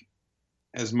think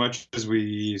as much as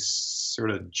we sort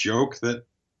of joke that,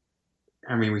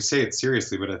 I mean, we say it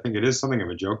seriously, but I think it is something of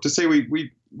a joke to say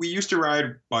we used to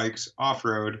ride bikes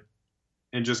off-road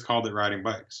and just called it riding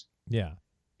bikes. Yeah.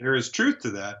 There is truth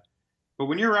to that. But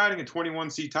when you're riding a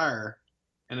 21C tire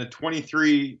and a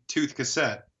 23 tooth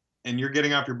cassette and you're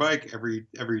getting off your bike every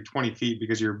 20 feet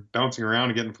because you're bouncing around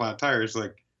and getting flat tires,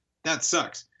 like, that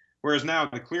sucks. Whereas now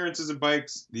the clearances of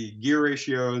bikes, the gear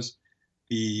ratios,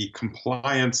 the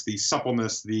compliance, the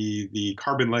suppleness, the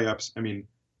carbon layups, I mean,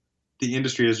 the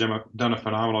industry has done a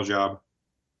phenomenal job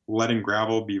letting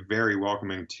gravel be very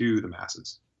welcoming to the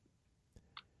masses.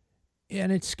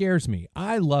 And it scares me.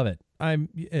 I love it.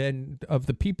 And of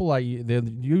the people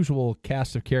the usual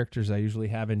cast of characters I usually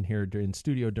have in here in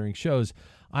studio during shows,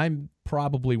 I'm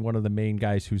probably one of the main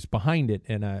guys who's behind it,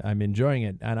 and I'm enjoying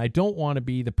it. And I don't want to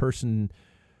be the person.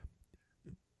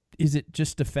 Is it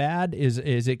just a fad? Is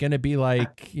it going to be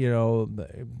like, all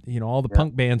the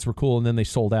punk bands were cool and then they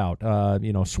sold out?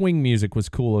 Swing music was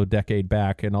cool a decade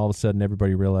back, and all of a sudden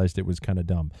everybody realized it was kind of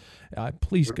dumb.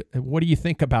 Please, what do you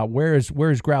think about where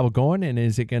is gravel going, and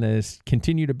is it going to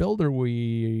continue to build, or are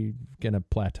we going to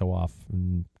plateau off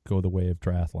and go the way of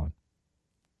triathlon?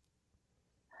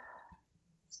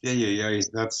 Yeah.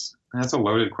 That's a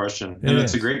loaded question, and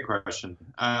it's a great question.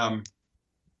 To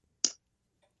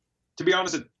be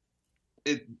honest,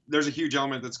 there's a huge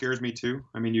element that scares me too.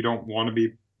 I mean, you don't want to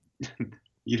be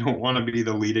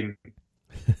the leading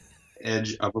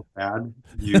edge of a fad.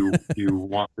 You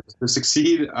want this to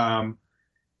succeed. And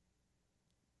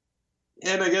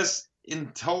I guess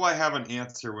until I have an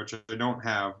answer, which I don't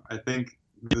have, I think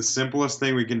the simplest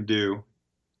thing we can do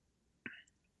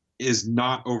is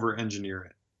not over-engineer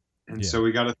it. And so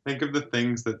we got to think of the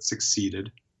things that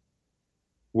succeeded.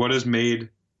 What has made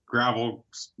gravel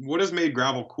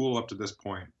cool up to this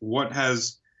point? What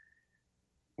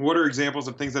are examples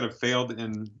of things that have failed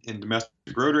in domestic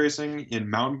road racing, in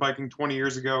mountain biking 20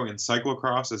 years ago, in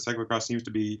cyclocross, as cyclocross seems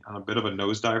to be on a bit of a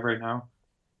nosedive right now?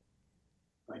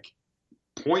 Like,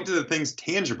 point to the things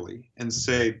tangibly and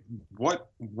say, what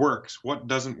works, what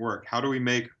doesn't work? How do we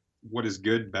make what is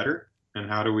good better? And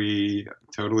how do we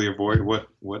totally avoid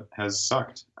what has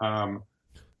sucked? I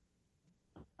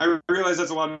realize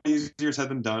that's a lot easier said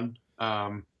than done.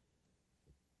 I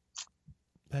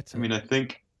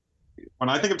think when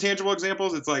I think of tangible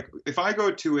examples, it's like if I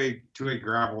go to a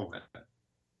gravel event,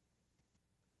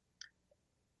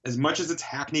 as much as it's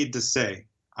hackneyed to say,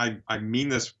 I mean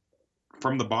this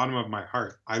from the bottom of my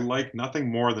heart. I like nothing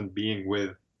more than being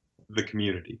with the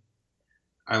community.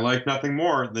 I like nothing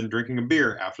more than drinking a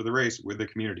beer after the race with the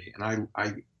community. And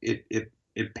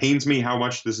it pains me how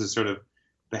much this is sort of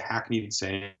the hackneyed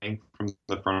saying from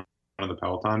the front of the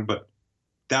peloton, but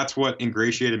that's what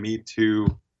ingratiated me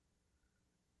to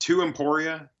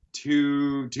Emporia,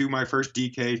 to my first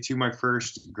DK, to my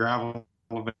first gravel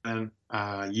event,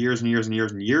 years and years and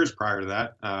years and years prior to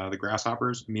that, the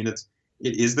Grasshoppers. I mean, it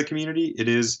is the community. It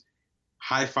is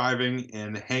high-fiving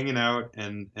and hanging out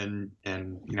and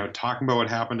talking about what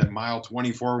happened at mile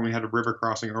 24 when we had a river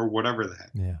crossing or whatever the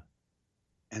heck. Yeah.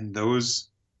 And those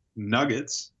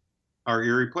nuggets are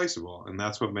irreplaceable, and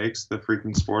that's what makes the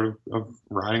freaking sport of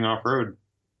riding off-road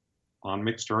on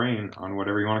mixed terrain, on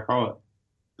whatever you want to call it,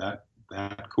 that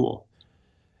cool.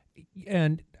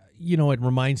 And it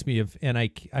reminds me of, and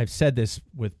I've said this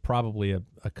with probably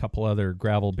a couple other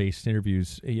gravel-based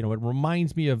interviews, it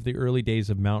reminds me of the early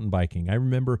days of mountain biking. I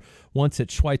remember once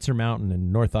at Schweitzer Mountain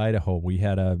in North Idaho, we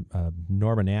had a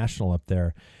Norma National up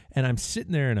there, and I'm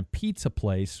sitting there in a pizza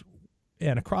place,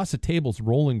 and across the table's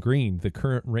Roland Green, the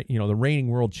current, the reigning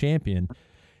world champion.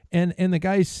 And the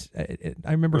guys,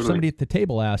 I remember somebody at the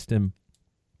table asked him,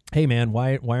 "Hey man,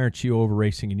 why aren't you over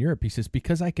racing in Europe?" He says,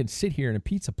 "Because I can sit here in a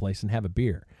pizza place and have a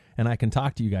beer, and I can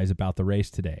talk to you guys about the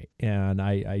race today. And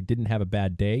I didn't have a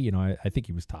bad day. I think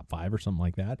he was top 5 or something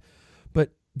like that.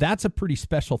 But that's a pretty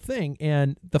special thing.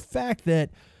 And the fact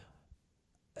that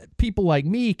people like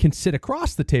me can sit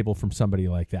across the table from somebody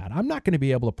like that. I'm not going to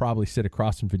be able to probably sit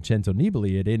across from Vincenzo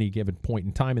Nibali at any given point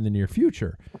in time in the near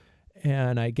future.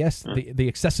 And I guess the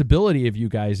accessibility of you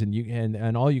guys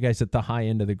and all you guys at the high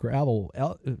end of the gravel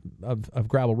of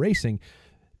gravel racing,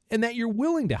 and that you're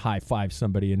willing to high five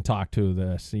somebody and talk to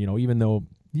this, even though,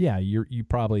 you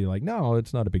probably like, no,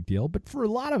 it's not a big deal. But for a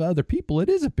lot of other people, it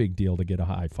is a big deal to get a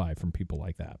high five from people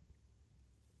like that.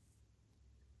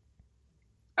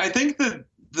 I think that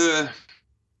the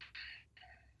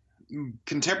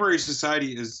contemporary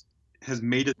society has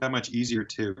made it that much easier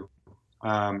too.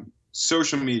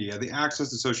 Social media, the access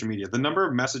to social media, the number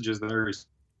of messages that I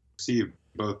receive,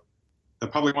 both the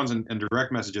public ones and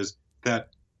direct messages, that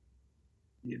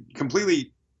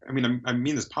completely, I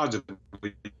mean this positively,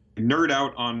 nerd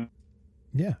out on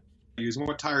using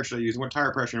what tire should I use, what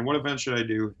tire pressure, and what event should I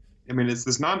do. I mean, it's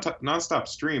this nonstop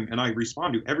stream, and I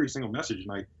respond to every single message,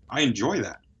 and I enjoy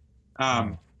that.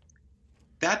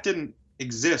 That didn't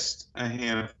exist a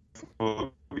handful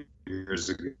of years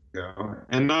ago,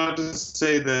 and not to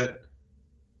say that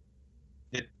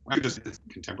it's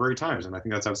contemporary times, and I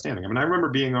think that's outstanding. I mean, I remember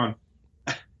being on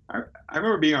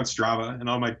Strava, and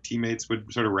all my teammates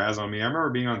would sort of razz on me. I remember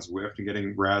being on Zwift and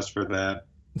getting razzed for that.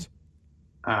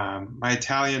 My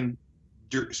Italian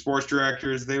sports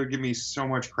directors, they would give me so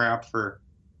much crap for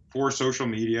social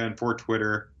media and for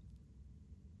Twitter,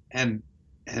 and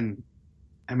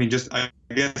I mean, just I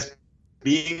guess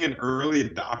being an early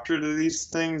adopter to these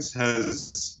things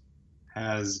has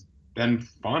been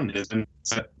fun. It's been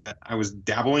something that I was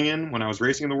dabbling in when I was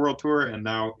racing in the World Tour, and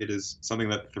now it is something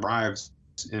that thrives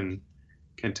in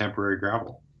contemporary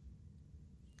gravel.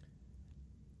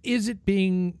 Is it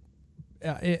being?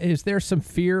 Is there some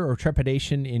fear or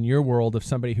trepidation in your world of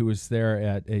somebody who was there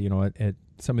at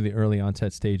some of the early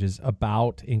onset stages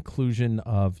about inclusion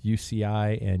of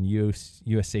UCI and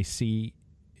USAC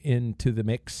into the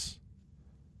mix?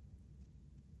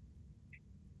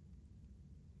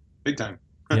 Big time.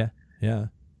 Yeah.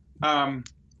 Yeah,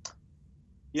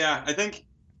 I think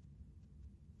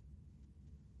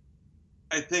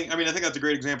that's a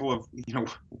great example of,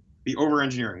 the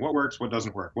over-engineering. What works, what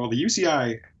doesn't work. Well, the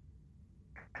UCI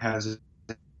has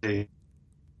a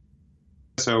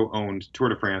owned Tour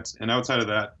de France, and outside of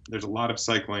that, there's a lot of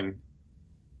cycling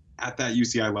at that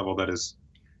UCI level that is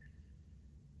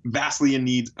vastly in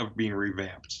need of being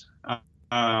revamped.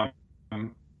 I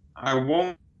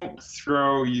won't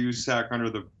throw USAC under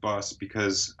the bus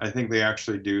because I think they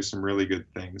actually do some really good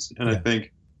things, and I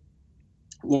think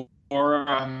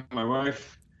Laura, my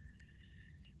wife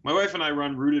and I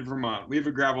run Rooted Vermont. We have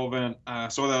a gravel event.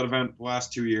 Saw that event the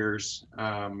last 2 years.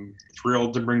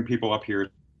 Thrilled to bring people up here,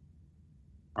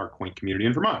 our quaint community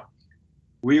in Vermont.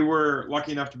 We were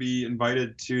lucky enough to be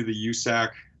invited to the USAC,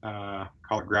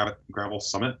 call it Gravel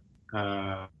Summit.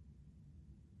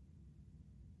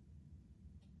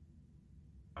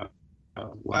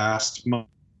 Last month,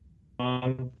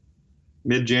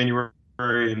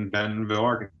 mid-January in Bentonville,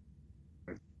 Arkansas.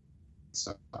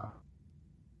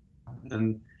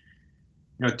 And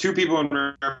two people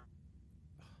in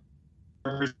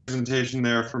representation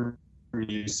there from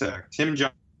USAC. Tim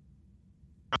John.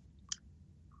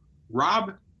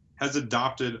 Rob has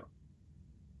adopted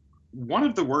one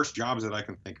of the worst jobs that I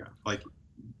can think of. Like,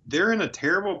 they're in a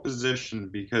terrible position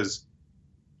because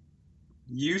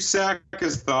USAC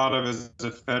is thought of as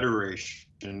a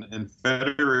federation, and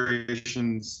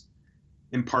federations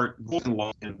impart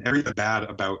law and everything bad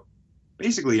about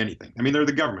basically anything. I mean, they're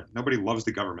the government. Nobody loves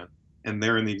the government, and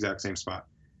they're in the exact same spot.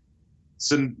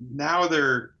 So now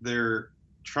they're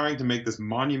trying to make this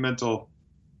monumental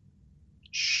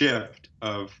shift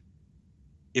of,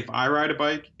 if I ride a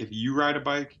bike, if you ride a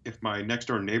bike, if my next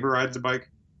door neighbor rides a bike,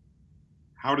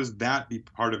 how does that be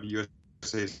part of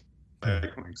USA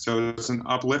cycling? So it's an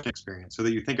uplifting experience, so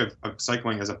that you think of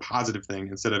cycling as a positive thing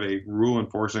instead of a rule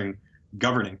enforcing,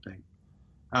 governing thing.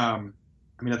 I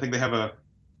think they have a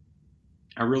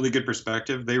really good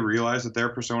perspective. They realize that they're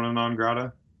persona non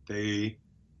grata. They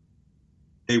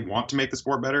want to make the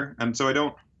sport better, and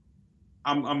so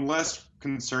I'm less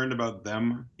concerned about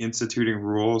them instituting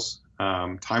rules.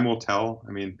 Time will tell.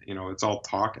 I mean, it's all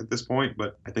talk at this point,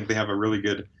 but I think they have a really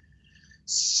good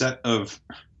set of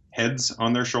heads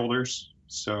on their shoulders.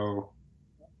 So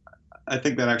I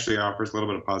think that actually offers a little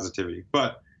bit of positivity.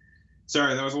 But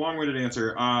sorry, that was a long-winded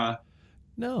answer.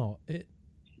 No,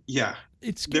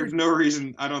 there's no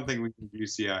reason. I don't think we can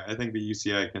UCI. I think the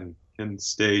UCI can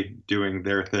stay doing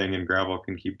their thing, and gravel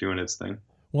can keep doing its thing.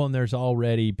 Well, and there's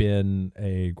already been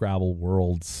a Gravel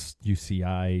Worlds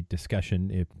UCI discussion,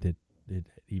 if it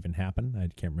even happened. I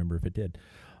can't remember if it did.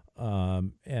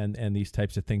 And these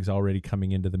types of things already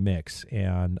coming into the mix.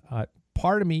 And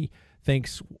part of me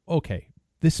thinks, okay,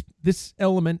 this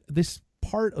element, this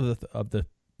part of the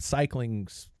cycling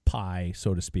pie,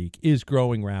 so to speak, is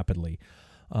growing rapidly.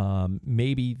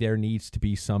 Maybe there needs to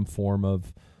be some form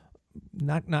of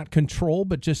not control,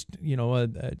 but just,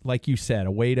 like you said,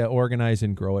 a way to organize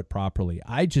and grow it properly.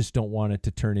 I just don't want it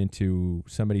to turn into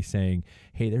somebody saying,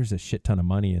 hey, there's a shit ton of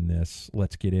money in this.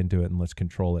 Let's get into it and let's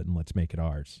control it and let's make it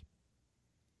ours.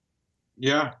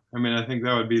 Yeah. I think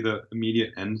that would be the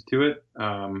immediate end to it.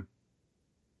 At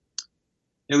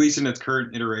least in its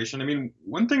current iteration.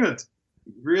 One thing that's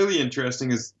really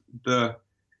interesting is the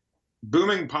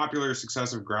booming popular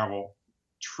success of gravel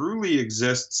truly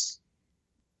exists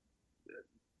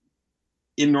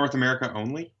in North America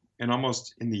only, and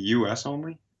almost in the U.S.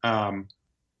 only.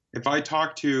 If I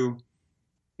talk to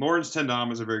Lawrence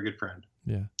Tendam, is a very good friend.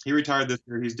 Yeah, he retired this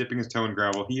year. He's dipping his toe in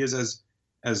gravel. He is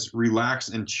as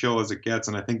relaxed and chill as it gets,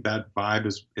 and I think that vibe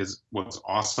is what's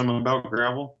awesome about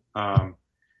gravel.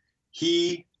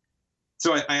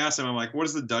 So I asked him, I'm like, what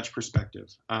is the Dutch perspective?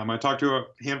 I talked to a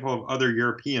handful of other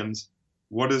Europeans.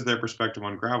 What is their perspective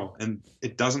on gravel? And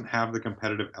it doesn't have the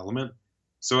competitive element.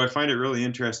 So I find it really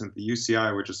interesting that the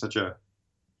UCI, which is such a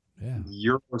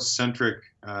Eurocentric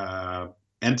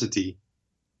entity,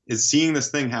 is seeing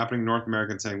this thing happening in North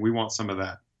America and saying, we want some of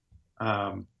that.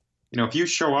 If you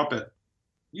show up at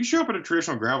a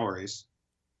traditional gravel race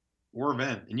or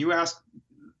event and you ask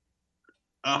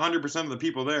 100% of the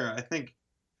people there,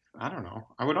 I don't know,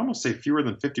 I would almost say fewer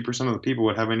than 50% of the people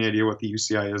would have any idea what the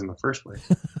UCI is in the first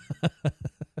place,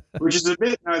 which is a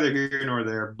bit neither here nor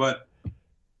there, but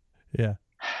yeah.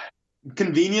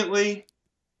 Conveniently,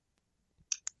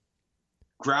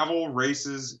 gravel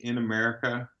races in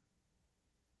America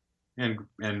and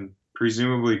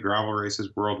presumably gravel races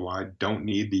worldwide don't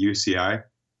need the UCI.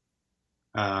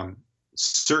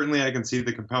 Certainly, I can see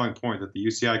the compelling point that the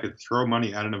UCI could throw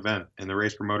money at an event and the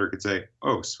race promoter could say,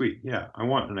 oh, sweet, yeah, I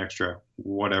want an extra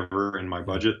whatever in my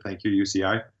budget. Thank you,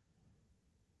 UCI.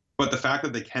 But the fact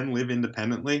that they can live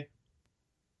independently,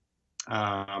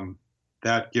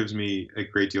 that gives me a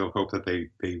great deal of hope that they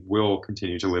will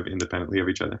continue to live independently of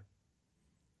each other.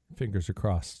 Fingers are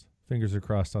crossed. Fingers are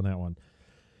crossed on that one.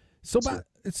 So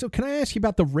can I ask you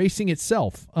about the racing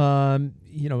itself?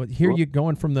 Here you're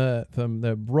going from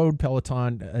the road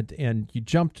peloton, and you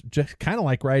jumped just kind of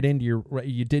like right into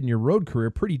you did in your road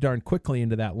career, pretty darn quickly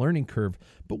into that learning curve.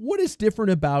 But what is different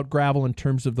about gravel in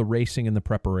terms of the racing and the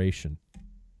preparation?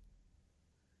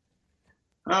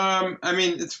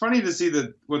 It's funny to see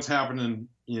that what's happening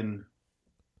in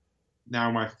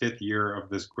now my 5th year of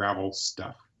this gravel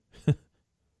stuff.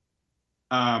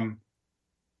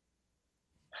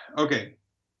 Okay.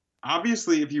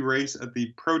 Obviously, if you race at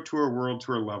the Pro Tour, World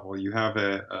Tour level, you have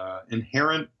a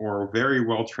inherent or very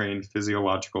well-trained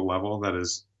physiological level that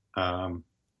is higher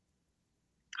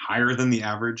than the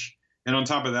average. And on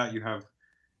top of that, you have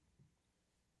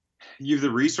the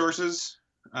resources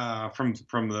from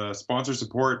the sponsor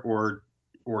support or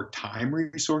time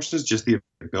resources, just the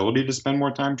ability to spend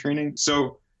more time training.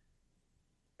 So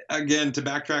again, to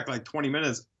backtrack like 20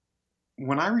 minutes,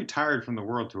 when I retired from the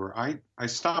World Tour, I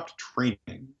stopped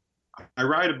training. I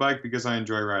ride a bike because I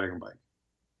enjoy riding a bike.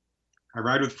 I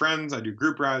ride with friends, I do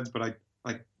group rides, but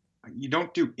you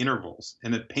don't do intervals.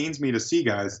 And it pains me to see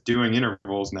guys doing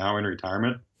intervals now in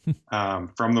retirement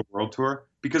from the World Tour,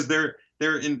 because their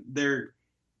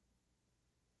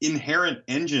inherent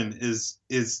engine is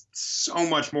so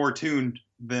much more tuned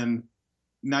than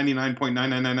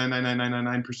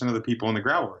 99.9999999% of the people in the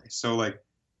gravel race. So like,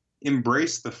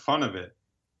 embrace the fun of it.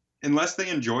 Unless they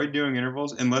enjoyed doing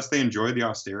intervals, unless they enjoyed the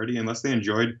austerity, unless they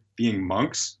enjoyed being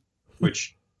monks,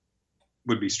 which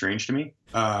would be strange to me,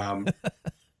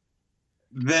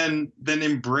 then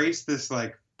embrace this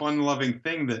like fun-loving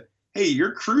thing that, hey,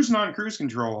 you're cruising on cruise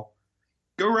control.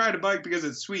 Go ride a bike because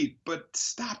it's sweet, but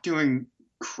stop doing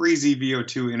crazy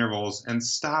VO2 intervals and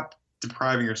stop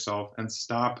depriving yourself and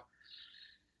stop.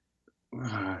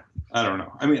 I don't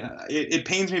know. I mean, it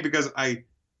pains me because I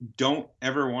don't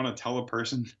ever want to tell a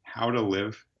person how to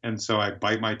live, and so I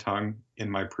bite my tongue in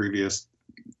my previous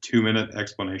 2-minute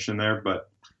explanation there. But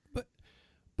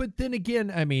then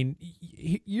again, I mean,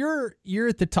 you're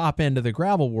at the top end of the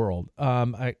gravel world.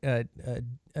 A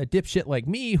dipshit like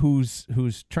me who's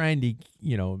trying to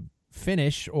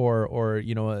finish or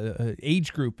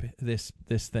age group this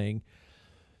thing.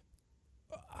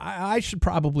 I should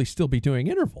probably still be doing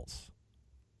intervals.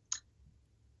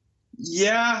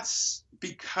 Yes.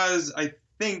 Because I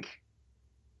think,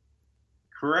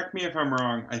 correct me if I'm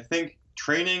wrong, I think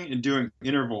training and doing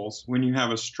intervals when you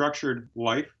have a structured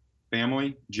life,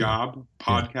 family, job,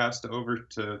 podcast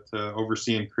to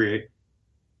oversee and create,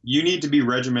 you need to be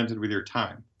regimented with your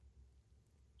time.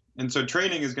 And so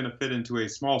training is going to fit into a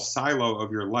small silo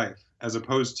of your life, as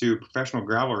opposed to professional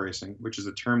gravel racing, which is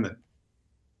a term that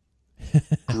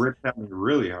grips at me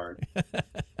really hard.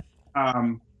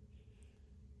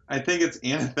 I think it's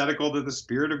antithetical to the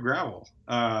spirit of gravel.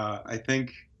 I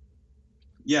think,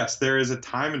 yes, there is a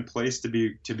time and place to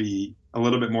be a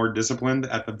little bit more disciplined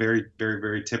at the very, very,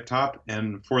 very tip top.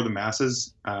 And for the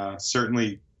masses,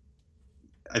 certainly,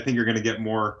 I think you're going to get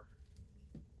more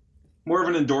of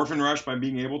an endorphin rush by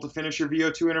being able to finish your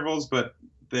VO2 intervals. But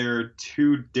they're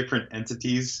two different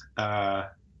entities, the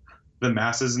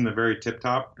masses and the very tip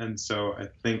top. And so I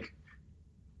think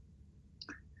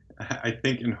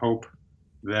and hope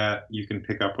that you can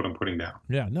pick up what I'm putting down.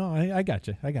 Yeah, no, I got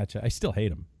you. I still hate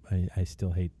them. I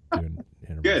still hate doing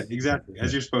intervals. Good, exactly,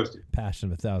 as you're supposed to. Passion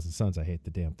of 1,000 suns. I hate the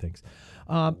damn things.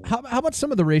 How about some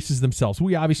of the races themselves?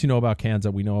 We obviously know about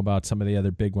Kansas. We know about some of the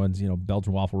other big ones,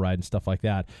 Belgian Waffle Ride and stuff like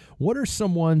that. What are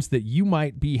some ones that you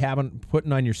might be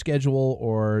putting on your schedule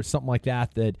or something like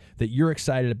that you're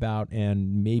excited about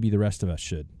and maybe the rest of us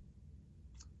should?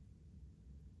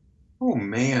 Oh,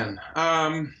 man.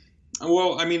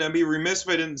 Well, I mean, I'd be remiss if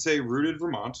I didn't say Rooted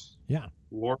Vermont. Yeah.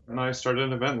 Laura and I started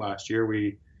an event last year.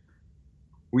 We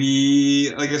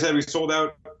like I said, we sold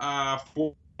out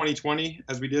for 2020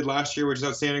 as we did last year, which is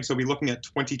outstanding. So we'll be looking at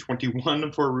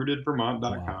 2021 for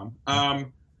rootedvermont.com. Wow.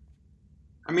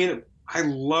 I mean, I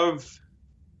love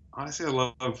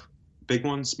big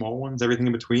ones, small ones, everything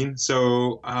in between.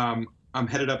 So I'm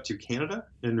headed up to Canada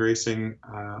and racing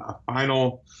a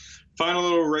final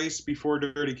little race before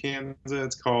Dirty Kansas.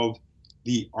 It's called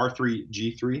the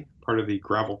R3G3, part of the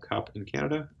Gravel Cup in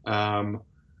Canada. I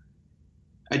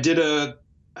did a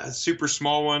super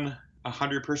small one,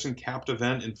 100-person capped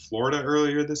event in Florida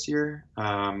earlier this year.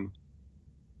 I'm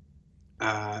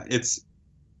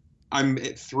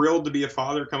thrilled to be a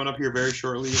father coming up here very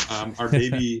shortly. Our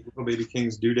little baby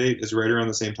King's due date is right around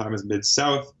the same time as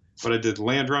Mid-South, but I did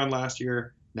Land Run last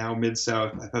year, now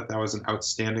Mid-South. I thought that was an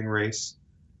outstanding race.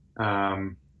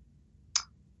 And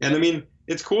I mean,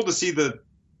 it's cool to see the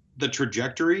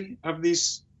trajectory of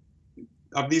these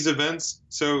events.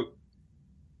 So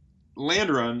Land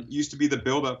Run used to be the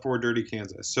build-up for Dirty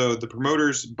Kansas. So the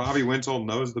promoters, Bobby Wintle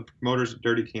knows the promoters at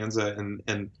Dirty Kansas,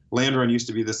 and Land Run used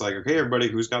to be this like, okay, everybody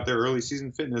who's got their early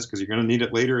season fitness, because you're going to need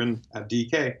it later at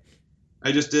DK.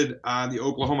 I just did the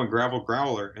Oklahoma Gravel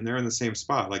Growler, and they're in the same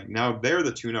spot. Like now they're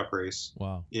the tune-up race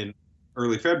in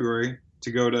early February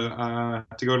to go to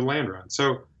Land Run.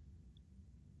 So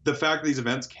the fact that these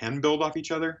events can build off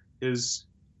each other is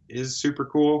super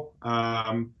cool.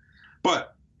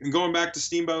 But going back to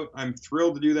Steamboat, I'm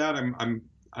thrilled to do that.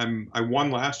 I won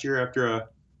last year after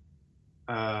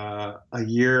a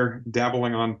year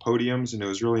dabbling on podiums, and it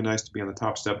was really nice to be on the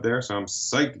top step there. So I'm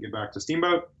psyched to get back to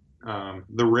Steamboat.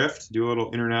 The Rift, do a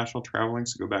little international traveling,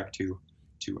 so go back to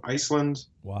Iceland.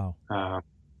 Wow.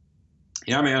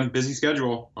 Yeah, man, busy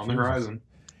schedule on the horizon.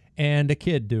 And a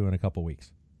kid due in a couple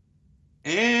weeks.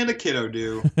 And a kiddo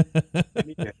due. I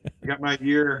got my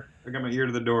ear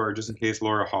to the door just in case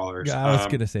Laura hollers. Yeah, I was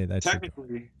gonna say that.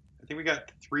 Technically, I think we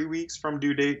got 3 weeks from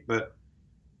due date, but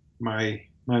my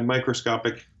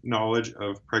microscopic knowledge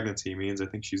of pregnancy means I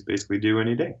think she's basically due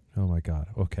any day. Oh my God.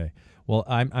 Okay. Well,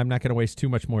 I'm not going to waste too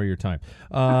much more of your time.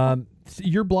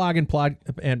 Your blog and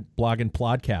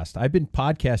podcast. I've been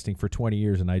podcasting for 20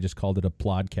 years, and I just called it a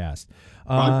plodcast.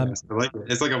 Podcast. I like it.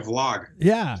 It's like a vlog.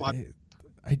 Yeah.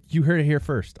 You heard it here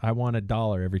first. I want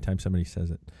 $1 every time somebody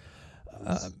says it.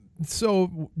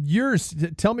 So yours,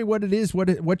 tell me what it is.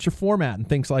 What's your format and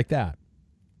things like that?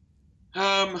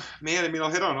 Man, I mean,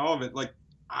 I'll hit on all of it. Like,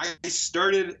 I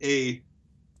started a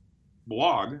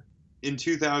blog in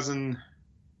 2000.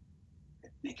 I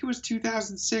think it was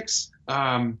 2006.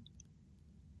 I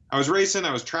was racing,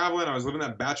 I was traveling, I was living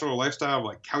that bachelor lifestyle of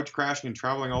like couch crashing and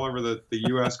traveling all over the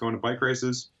U.S. going to bike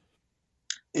races.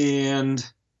 And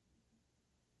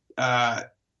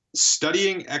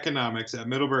studying economics at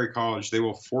Middlebury College, they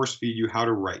will force feed you how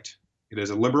to write. It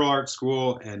is a liberal arts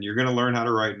school, and you're going to learn how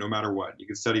to write no matter what. You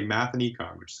can study math and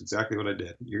econ, which is exactly what I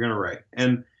did. You're going to write.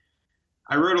 And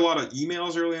I wrote a lot of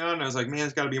emails early on. And I was like, man,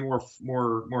 it's got to be a more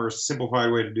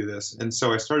simplified way to do this. And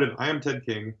so I started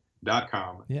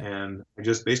IamTedKing.com, and I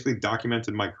just basically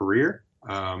documented my career.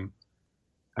 I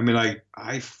mean,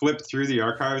 I flip through the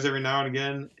archives every now and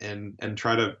again and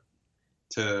try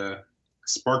to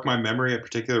spark my memory at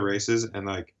particular races. And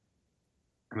like,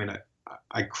 I mean,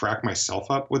 I crack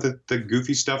myself up with the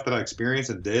goofy stuff that I experienced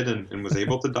and did and was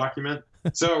able to document.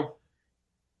 So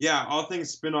yeah, all things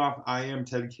spin off. I am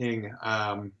Ted King.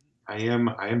 I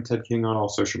am Ted King on all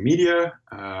social media.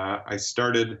 I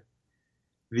started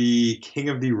the King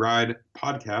of the Ride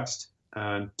podcast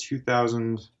in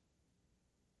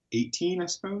 2018, I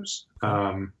suppose.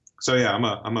 So yeah,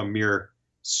 I'm a mere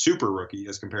super rookie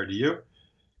as compared to you.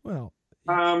 Well,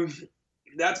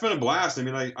 that's been a blast. I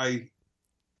mean,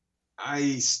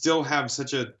 I still have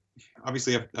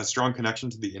obviously a strong connection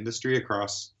to the industry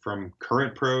across from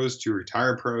current pros to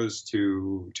retired pros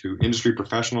to industry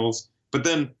professionals. But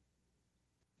then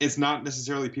it's not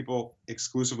necessarily people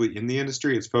exclusively in the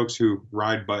industry. It's folks who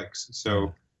ride bikes.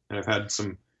 So, and I've had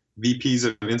some VPs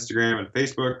of Instagram and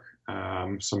Facebook,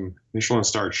 some Michelin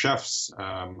starred chefs,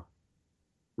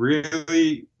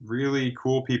 really, really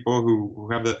cool people who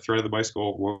have that thread of the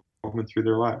bicycle woven through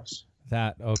their lives.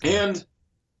 Okay. And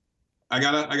I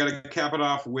gotta cap it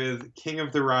off with King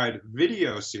of the Ride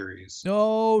video series.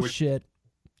 Oh shit!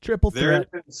 Triple threat.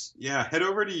 Yeah, head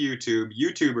over to YouTube.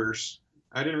 YouTubers.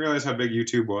 I didn't realize how big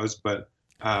YouTube was, but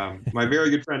my very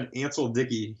good friend Ansel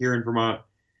Dickey here in Vermont,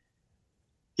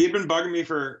 he had been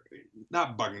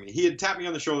he had tapped me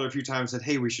on the shoulder a few times, said,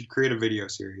 hey, we should create a video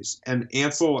series. And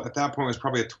Ansel at that point was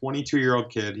probably a 22-year-old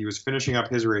kid. He was finishing up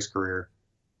his race career.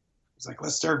 He was like,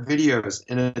 let's start videos.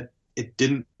 And it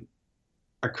didn't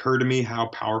occur to me how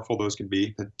powerful those can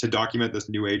be to document this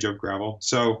new age of gravel.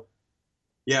 So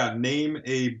yeah, name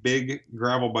a big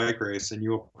gravel bike race and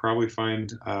you will probably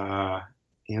find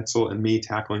Ansel and me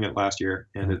tackling it last year.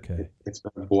 And it's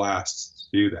been a blast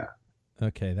to do that.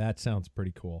 Okay, that sounds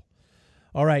pretty cool.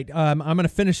 All right, I'm going to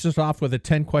finish this off with a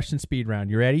 10-question speed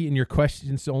round. You ready? And your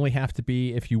questions only have to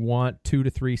be, if you want, 2 to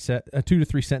 3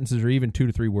 sentences or even 2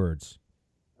 to 3 words.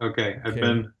 Okay, I've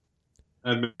been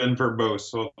verbose,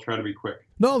 so I'll try to be quick.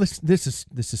 No, this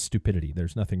is stupidity.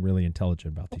 There's nothing really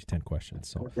intelligent about these 10 questions.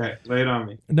 So okay, lay it on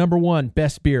me. Number 1,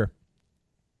 best beer.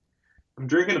 I'm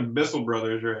drinking a Bissell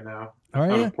Brothers right now.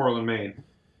 Out of Portland, Maine.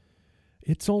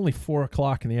 It's only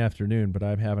 4:00 in the afternoon, but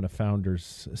I'm having a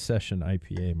Founders Session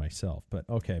IPA myself. But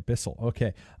okay, Bissell.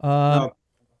 Okay.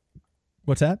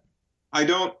 What's that? I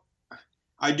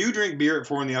I do drink beer at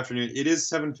 4 p.m. It is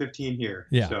 7:15 here.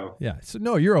 Yeah. So. Yeah. So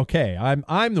no, you're okay.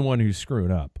 I'm the one who's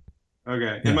screwing up.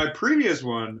 Okay. And my previous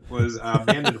one was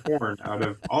Banded Horn out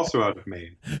of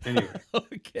Maine. Anyway.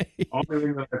 Okay. All the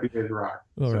things that I think is rock.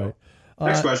 All right.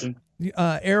 Next question.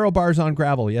 Aero bars on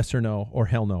gravel, yes or no, or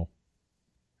hell no?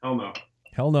 Hell no.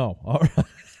 Hell no. All right.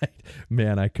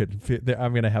 Man, I couldn't fit there.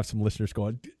 I'm going to have some listeners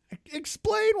going,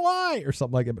 explain why, or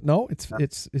something like that. But no,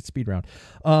 it's speed round.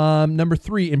 Number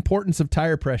 3, importance of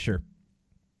tire pressure.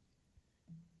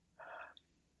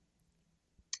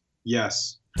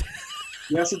 Yes.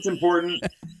 Yes, it's important.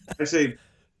 I say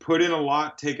put in a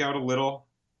lot, take out a little.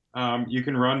 You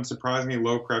can run surprisingly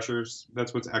low pressures.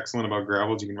 That's what's excellent about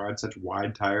gravels. You can ride such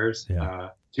wide tires. Yeah.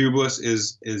 Tubeless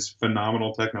is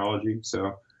phenomenal technology.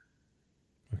 So,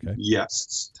 okay.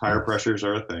 Yes, tire pressures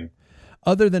are a thing.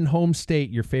 Other than home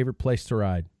state, your favorite place to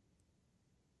ride?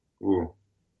 Ooh.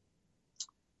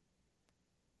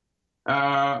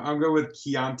 I'll go with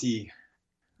Chianti.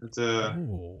 It's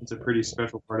a pretty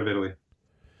special part of Italy.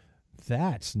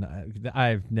 That's not,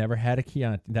 I've never had a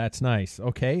Chianti. That's nice.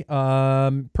 Okay.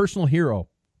 Personal hero.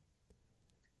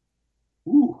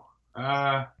 Ooh.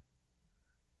 I'll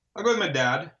go with my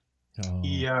dad.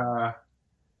 Oh.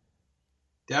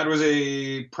 Dad was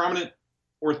a prominent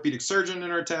orthopedic surgeon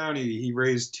in our town. He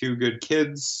raised 2 good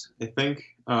kids, I think.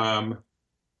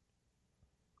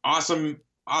 Awesome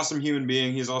human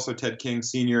being. He's also Ted King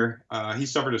Sr. He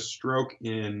suffered a stroke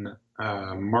in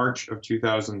March of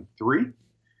 2003.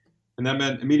 And that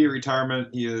meant immediate retirement.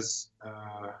 He has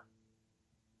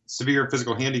severe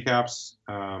physical handicaps.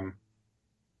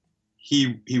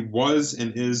 He was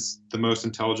and is the most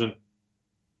intelligent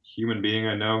human being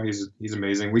I know. He's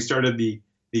amazing. We started the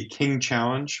King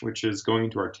Challenge, which is going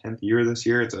into our 10th year this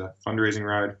year. It's a fundraising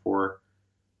ride for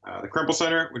the Krempel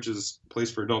Center, which is a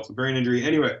place for adults with brain injury.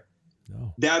 Anyway,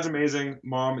 Dad's amazing.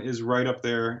 Mom is right up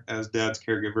there as dad's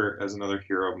caregiver, as another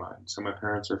hero of mine. So my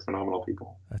parents are phenomenal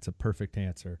people. That's a perfect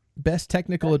answer. Best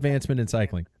technical advancement in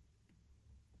cycling?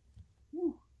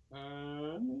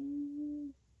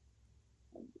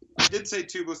 I did say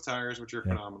tubeless tires, which are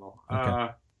phenomenal. Okay.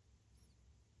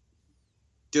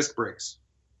 Disc brakes.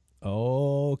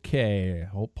 Okay.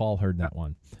 Hope Paul heard that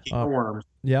one. Keep the worms.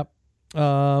 Yep.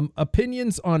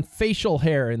 Opinions on facial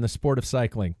hair in the sport of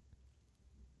cycling?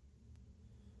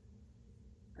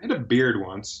 I had a beard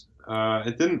once.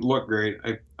 It didn't look great.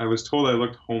 I was told I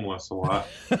looked homeless a lot.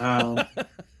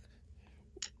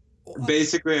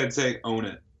 Basically, I'd say own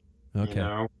it. Okay. You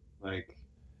know?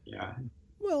 Yeah.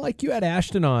 Well, like you had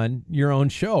Ashton on your own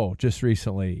show just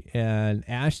recently, and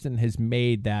Ashton has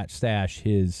made that stash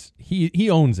his. He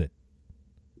owns it.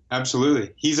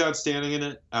 Absolutely. He's outstanding in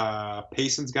it.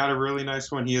 Payson's got a really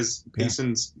nice one.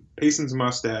 Payson's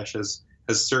mustache has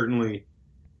certainly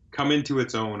come into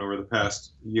its own over the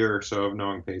past year or so of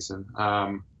knowing Payson.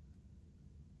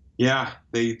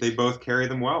 They both carry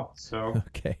them well. So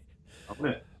okay. Own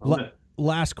it.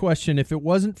 Last question. If it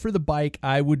wasn't for the bike,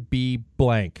 I would be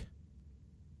blank.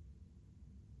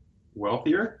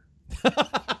 Wealthier?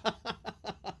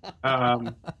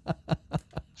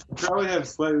 Probably have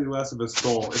slightly less of a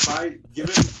soul. If I,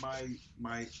 given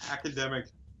my academic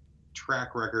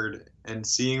track record and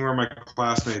seeing where my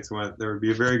classmates went, there would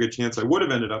be a very good chance I would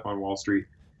have ended up on Wall Street.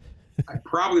 I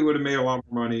probably would have made a lot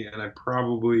more money, and I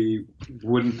probably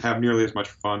wouldn't have nearly as much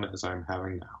fun as I'm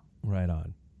having now. Right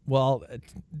on. Well,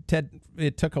 Ted,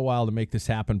 it took a while to make this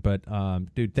happen, but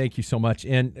dude, thank you so much.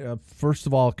 And first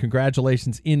of all,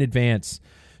 congratulations in advance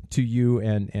to you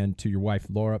and to your wife,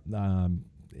 Laura.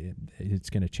 It's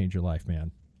going to change your life,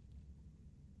 man.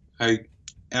 I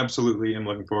absolutely am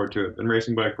looking forward to it. Been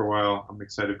racing bike for a while. I'm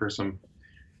excited for some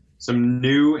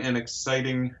new and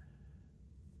exciting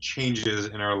changes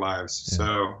in our lives. Yeah.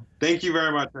 So thank you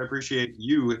very much. I appreciate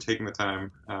you taking the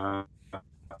time for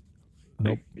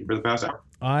the past hour.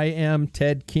 I am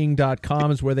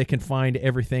tedking.com is where they can find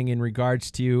everything in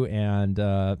regards to you, and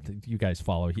you guys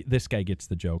follow. This guy gets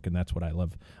the joke, and that's what I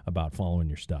love about following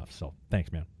your stuff. So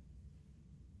thanks, man.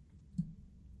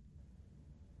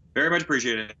 Very much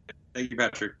appreciated. Thank you,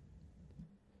 Patrick.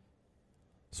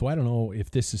 So I don't know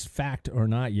if this is fact or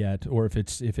not yet, or if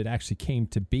it actually came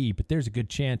to be, but there's a good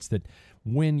chance that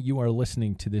when you are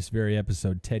listening to this very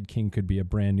episode, Ted King could be a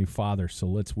brand new father. So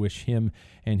let's wish him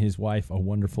and his wife a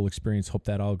wonderful experience. Hope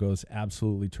that all goes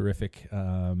absolutely terrific.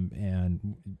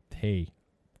 And hey,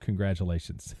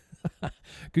 congratulations.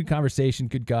 Good conversation,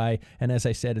 good guy. And as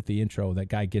I said at the intro, that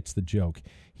guy gets the joke.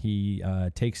 He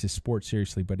takes his sport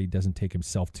seriously, but he doesn't take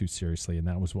himself too seriously. And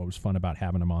that was what was fun about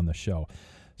having him on the show.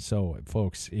 So,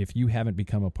 folks, if you haven't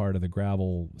become a part of the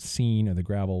gravel scene or the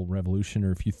gravel revolution,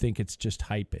 or if you think it's just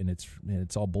hype and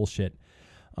it's all bullshit,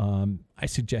 I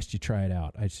suggest you try it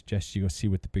out. I suggest you go see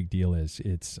what the big deal is.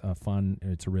 It's fun.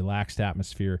 It's a relaxed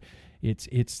atmosphere.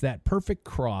 It's that perfect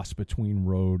cross between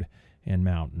road and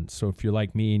mountain. So if you're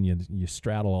like me and you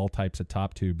straddle all types of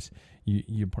top tubes,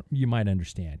 you might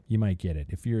understand. You might get it.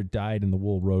 If you're a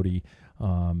dyed-in-the-wool roadie,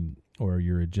 or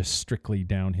you're just strictly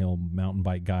downhill mountain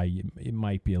bike guy, it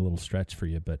might be a little stretch for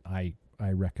you. But I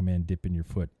recommend dipping your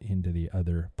foot into the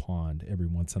other pond every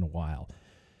once in a while.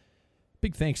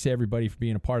 Big thanks to everybody for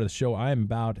being a part of the show. I'm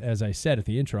about, as I said at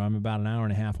the intro, I'm about an hour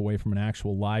and a half away from an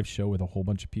actual live show with a whole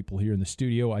bunch of people here in the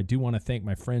studio. I do want to thank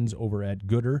my friends over at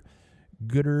Goodr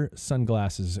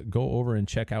Sunglasses. Go over and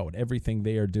check out everything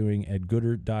they are doing at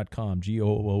goodr.com,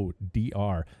 GOODR.com.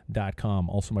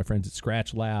 Also, my friends at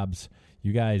Scratch Labs.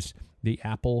 You guys, the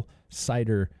apple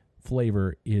cider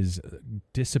flavor is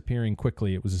disappearing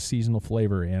quickly. It was a seasonal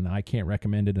flavor, and I can't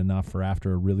recommend it enough for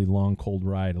after a really long, cold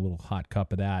ride. A little hot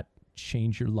cup of that.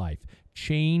 Change your life.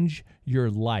 Change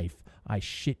your life. I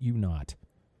shit you not.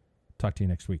 Talk to you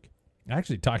next week.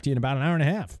 Actually, talk to you in about an hour and a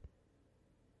half.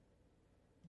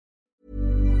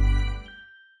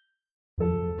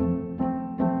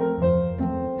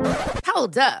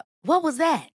 Hold up. What was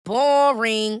that?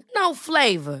 Boring. No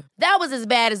flavor. That was as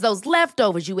bad as those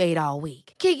leftovers you ate all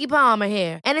week. Keke Palmer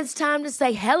here, and it's time to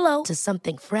say hello to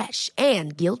something fresh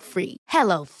and guilt-free.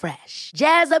 Hello Fresh.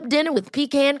 Jazz up dinner with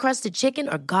pecan-crusted chicken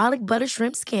or garlic butter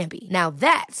shrimp scampi. Now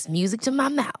that's music to my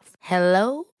mouth.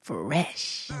 Hello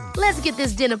Fresh. Let's get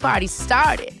this dinner party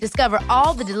started. Discover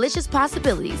all the delicious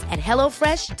possibilities at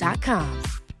HelloFresh.com.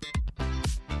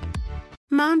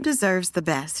 Mom deserves the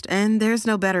best, and there's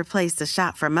no better place to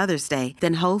shop for Mother's Day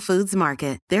than Whole Foods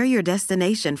Market. They're your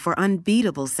destination for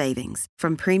unbeatable savings,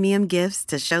 from premium gifts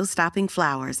to show-stopping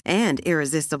flowers and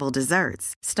irresistible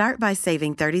desserts. Start by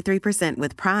saving 33%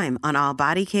 with Prime on all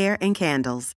body care and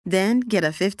candles. Then get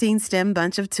a 15-stem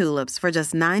bunch of tulips for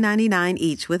just $9.99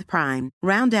 each with Prime.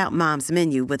 Round out Mom's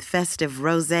menu with festive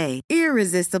rosé,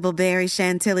 irresistible berry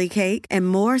chantilly cake, and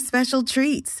more special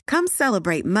treats. Come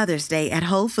celebrate Mother's Day at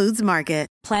Whole Foods Market.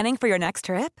 Planning for your next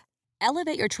trip?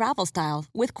 Elevate your travel style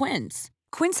with Quince.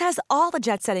 Quince has all the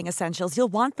jet-setting essentials you'll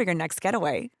want for your next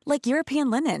getaway, like European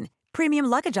linen, premium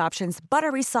luggage options,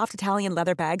 buttery soft Italian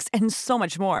leather bags, and so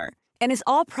much more. And is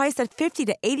all priced at 50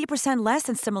 to 80% less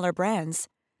than similar brands.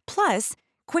 Plus,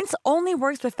 Quince only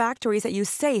works with factories that use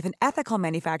safe and ethical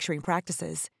manufacturing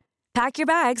practices. Pack your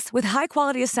bags with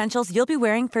high-quality essentials you'll be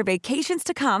wearing for vacations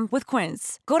to come with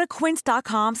Quince. Go to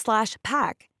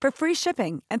quince.com/pack for free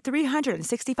shipping and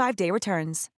 365-day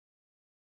returns.